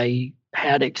 Have I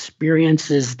had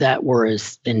experiences that were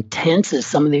as intense as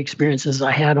some of the experiences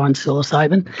I had on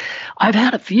psilocybin? I've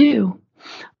had a few,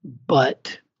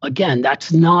 But again,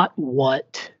 that's not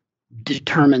what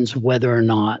determines whether or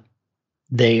not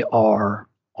they are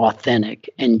authentic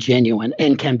and genuine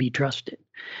and can be trusted.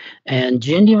 And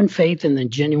genuine faith in the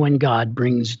genuine God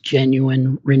brings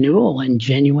genuine renewal and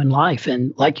genuine life.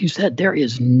 And like you said, there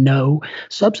is no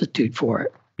substitute for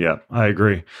it. Yeah, I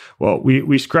agree. Well,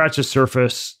 we scratched the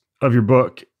surface of your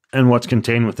book and what's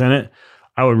contained within it.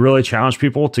 I would really challenge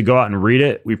people to go out and read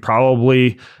it. We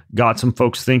probably got some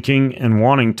folks thinking and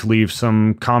wanting to leave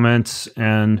some comments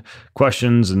and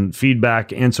questions and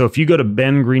feedback. And so if you go to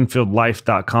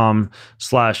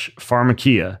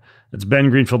bengreenfieldlife.com/pharmakia, it's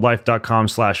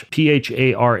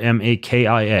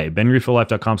bengreenfieldlife.com/PHARMAKIA,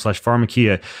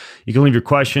 bengreenfieldlife.com/pharmakia. You can leave your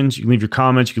questions, you can leave your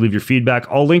comments, you can leave your feedback.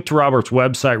 I'll link to Robert's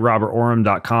website,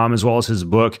 robertoram.com, as well as his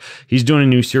book. He's doing a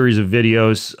new series of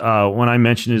videos. When I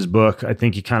mentioned his book, I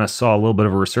think he kind of saw a little bit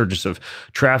of a resurgence of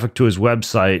traffic to his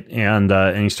website, and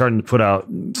he's starting to put out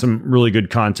some really good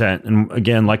content. And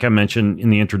again, like I mentioned in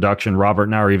the introduction, Robert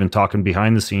and I are even talking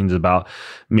behind the scenes about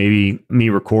maybe me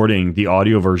recording the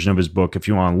audio version of his book if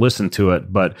you want to listen to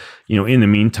it. But, in the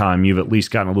meantime, you've at least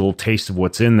gotten a little taste of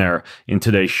what's in there in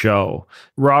today's show.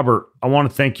 Robert, I want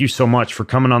to thank you so much for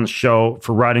coming on the show,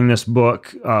 for writing this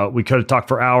book. We could have talked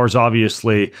for hours,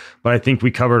 obviously, but I think we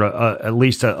covered at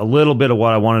least a little bit of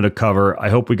what I wanted to cover. I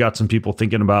hope we got some people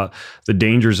thinking about the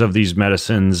dangers of these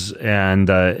medicines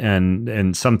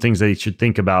and some things they should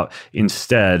think about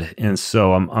instead. And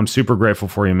so I'm super grateful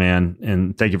for you, man,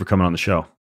 and thank you for coming on the show.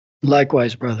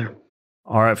 Likewise, brother.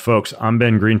 All right, folks, I'm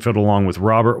Ben Greenfield along with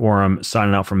Robert Oram,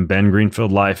 signing out from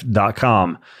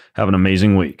bengreenfieldlife.com. Have an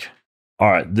amazing week. All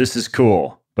right, this is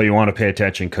cool, but you want to pay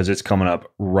attention because it's coming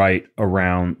up right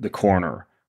around the corner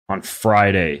on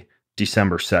Friday,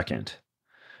 December 2nd.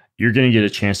 You're going to get a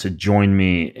chance to join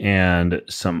me and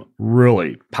some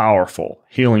really powerful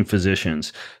healing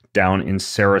physicians down in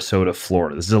Sarasota,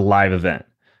 Florida. This is a live event.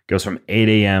 It goes from 8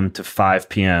 a.m. to 5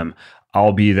 p.m.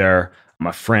 I'll be there.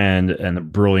 My friend and the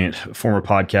brilliant former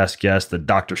podcast guest, the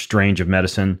Dr. Strange of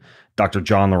Medicine, Dr.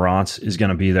 John Lawrence, is going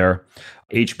to be there.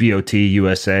 HBOT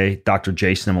USA, Dr.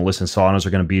 Jason and Melissa Saunas are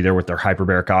going to be there with their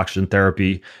hyperbaric oxygen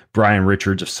therapy. Brian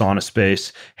Richards of Sauna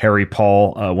Space, Harry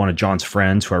Paul, one of John's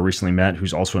friends who I recently met,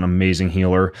 who's also an amazing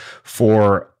healer,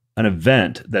 for an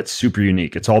event that's super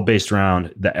unique. It's all based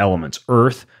around the elements: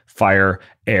 earth, fire,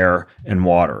 air, and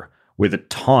water, with a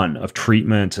ton of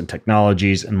treatments and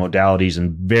technologies and modalities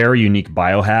and very unique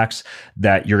biohacks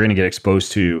that you're going to get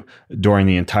exposed to during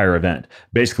the entire event.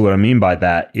 Basically, what I mean by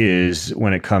that is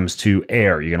when it comes to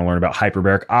air, you're going to learn about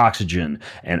hyperbaric oxygen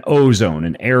and ozone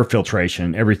and air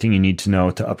filtration, everything you need to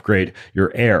know to upgrade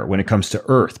your air. When it comes to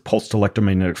earth, pulsed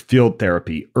electromagnetic field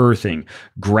therapy, earthing,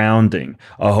 grounding,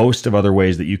 a host of other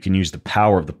ways that you can use the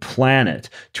power of the planet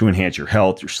to enhance your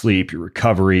health, your sleep, your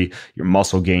recovery, your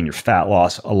muscle gain, your fat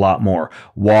loss, a lot more.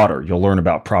 Water, you'll learn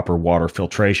about proper water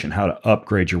filtration, how to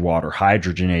upgrade your water,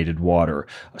 hydrogenated water,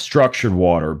 structured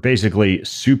water, basically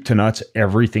soup to nuts,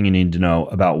 everything you need to know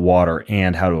about water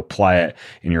and how to apply it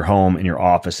in your home, in your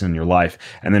office, in your life.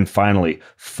 And then finally,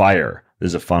 fire.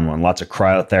 This is a fun one. Lots of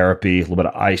cryotherapy, a little bit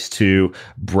of ice too,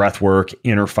 breath work,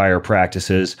 inner fire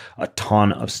practices, a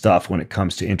ton of stuff when it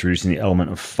comes to introducing the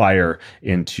element of fire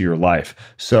into your life.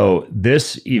 So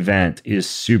this event is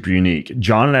super unique.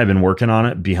 John and I have been working on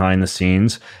it behind the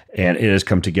scenes, and it has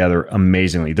come together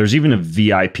amazingly. There's even a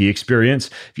VIP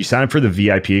experience. If you sign up for the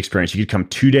VIP experience, you could come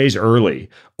 2 days early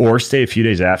or stay a few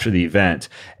days after the event.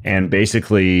 And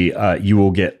basically, you will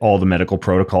get all the medical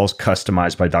protocols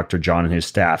customized by Dr. John and his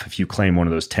staff if you claim one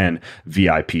of those 10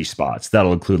 VIP spots.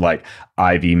 That'll include like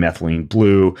IV methylene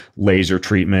blue, laser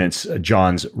treatments,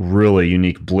 John's really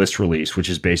unique bliss release, which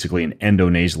is basically an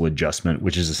endonasal adjustment,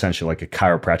 which is essentially like a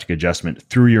chiropractic adjustment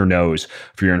through your nose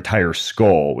for your entire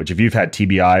skull, which if you've had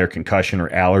TBI or concussion or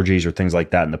allergies or things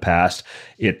like that in the past,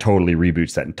 it totally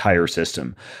reboots that entire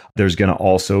system. There's going to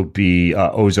also be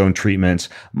ozone treatments,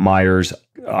 Myers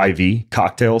IV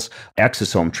cocktails,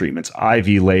 exosome treatments,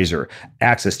 IV laser,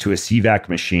 access to a CVAC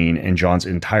machine, and John's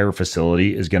entire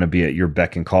facility is going to be at your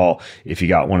beck and call if you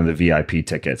got one of the VIP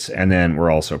tickets. And then we're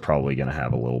also probably going to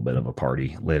have a little bit of a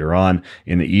party later on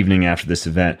in the evening after this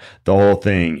event. The whole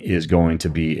thing is going to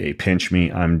be a pinch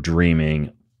me, I'm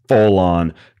dreaming, full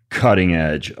on cutting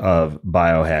edge of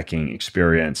biohacking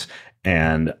experience.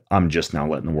 And I'm just now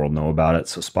letting the world know about it.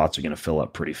 So spots are going to fill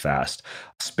up pretty fast.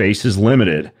 Space is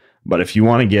limited, but if you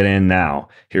want to get in now,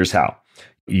 here's how.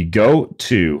 You go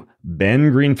to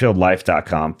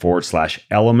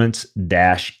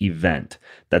bengreenfieldlife.com/elements-event.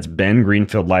 That's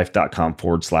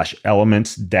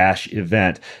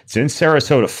bengreenfieldlife.com/elements-event. It's in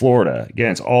Sarasota, Florida.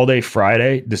 Again, it's all day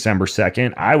Friday, December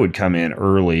 2nd. I would come in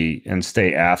early and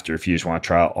stay after if you just want to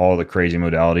try out all the crazy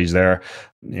modalities there.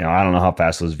 I don't know how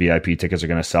fast those VIP tickets are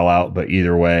going to sell out, but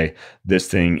either way, this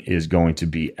thing is going to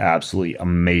be absolutely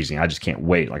amazing. I just can't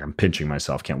wait. Like, I'm pinching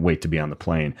myself. Can't wait to be on the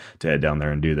plane to head down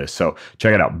there and do this. So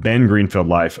check it out,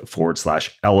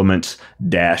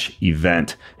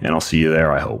 bengreenfieldlife.com/elements-event. And I'll see you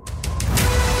there, I hope.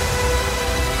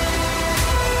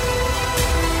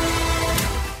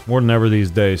 More than ever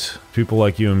these days, people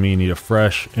like you and me need a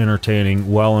fresh,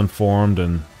 entertaining, well-informed,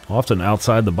 and often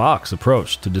outside the box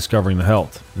approach to discovering the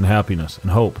health and happiness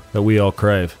and hope that we all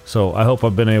crave. So I hope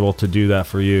I've been able to do that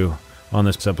for you on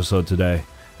this episode today.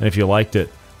 And if you liked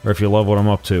it, or if you love what I'm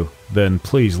up to, then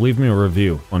please leave me a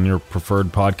review on your preferred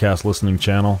podcast listening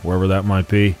channel, wherever that might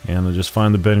be. And just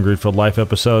find the Ben Greenfield Life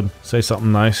episode. Say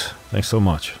something nice. Thanks so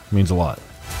much. It means a lot.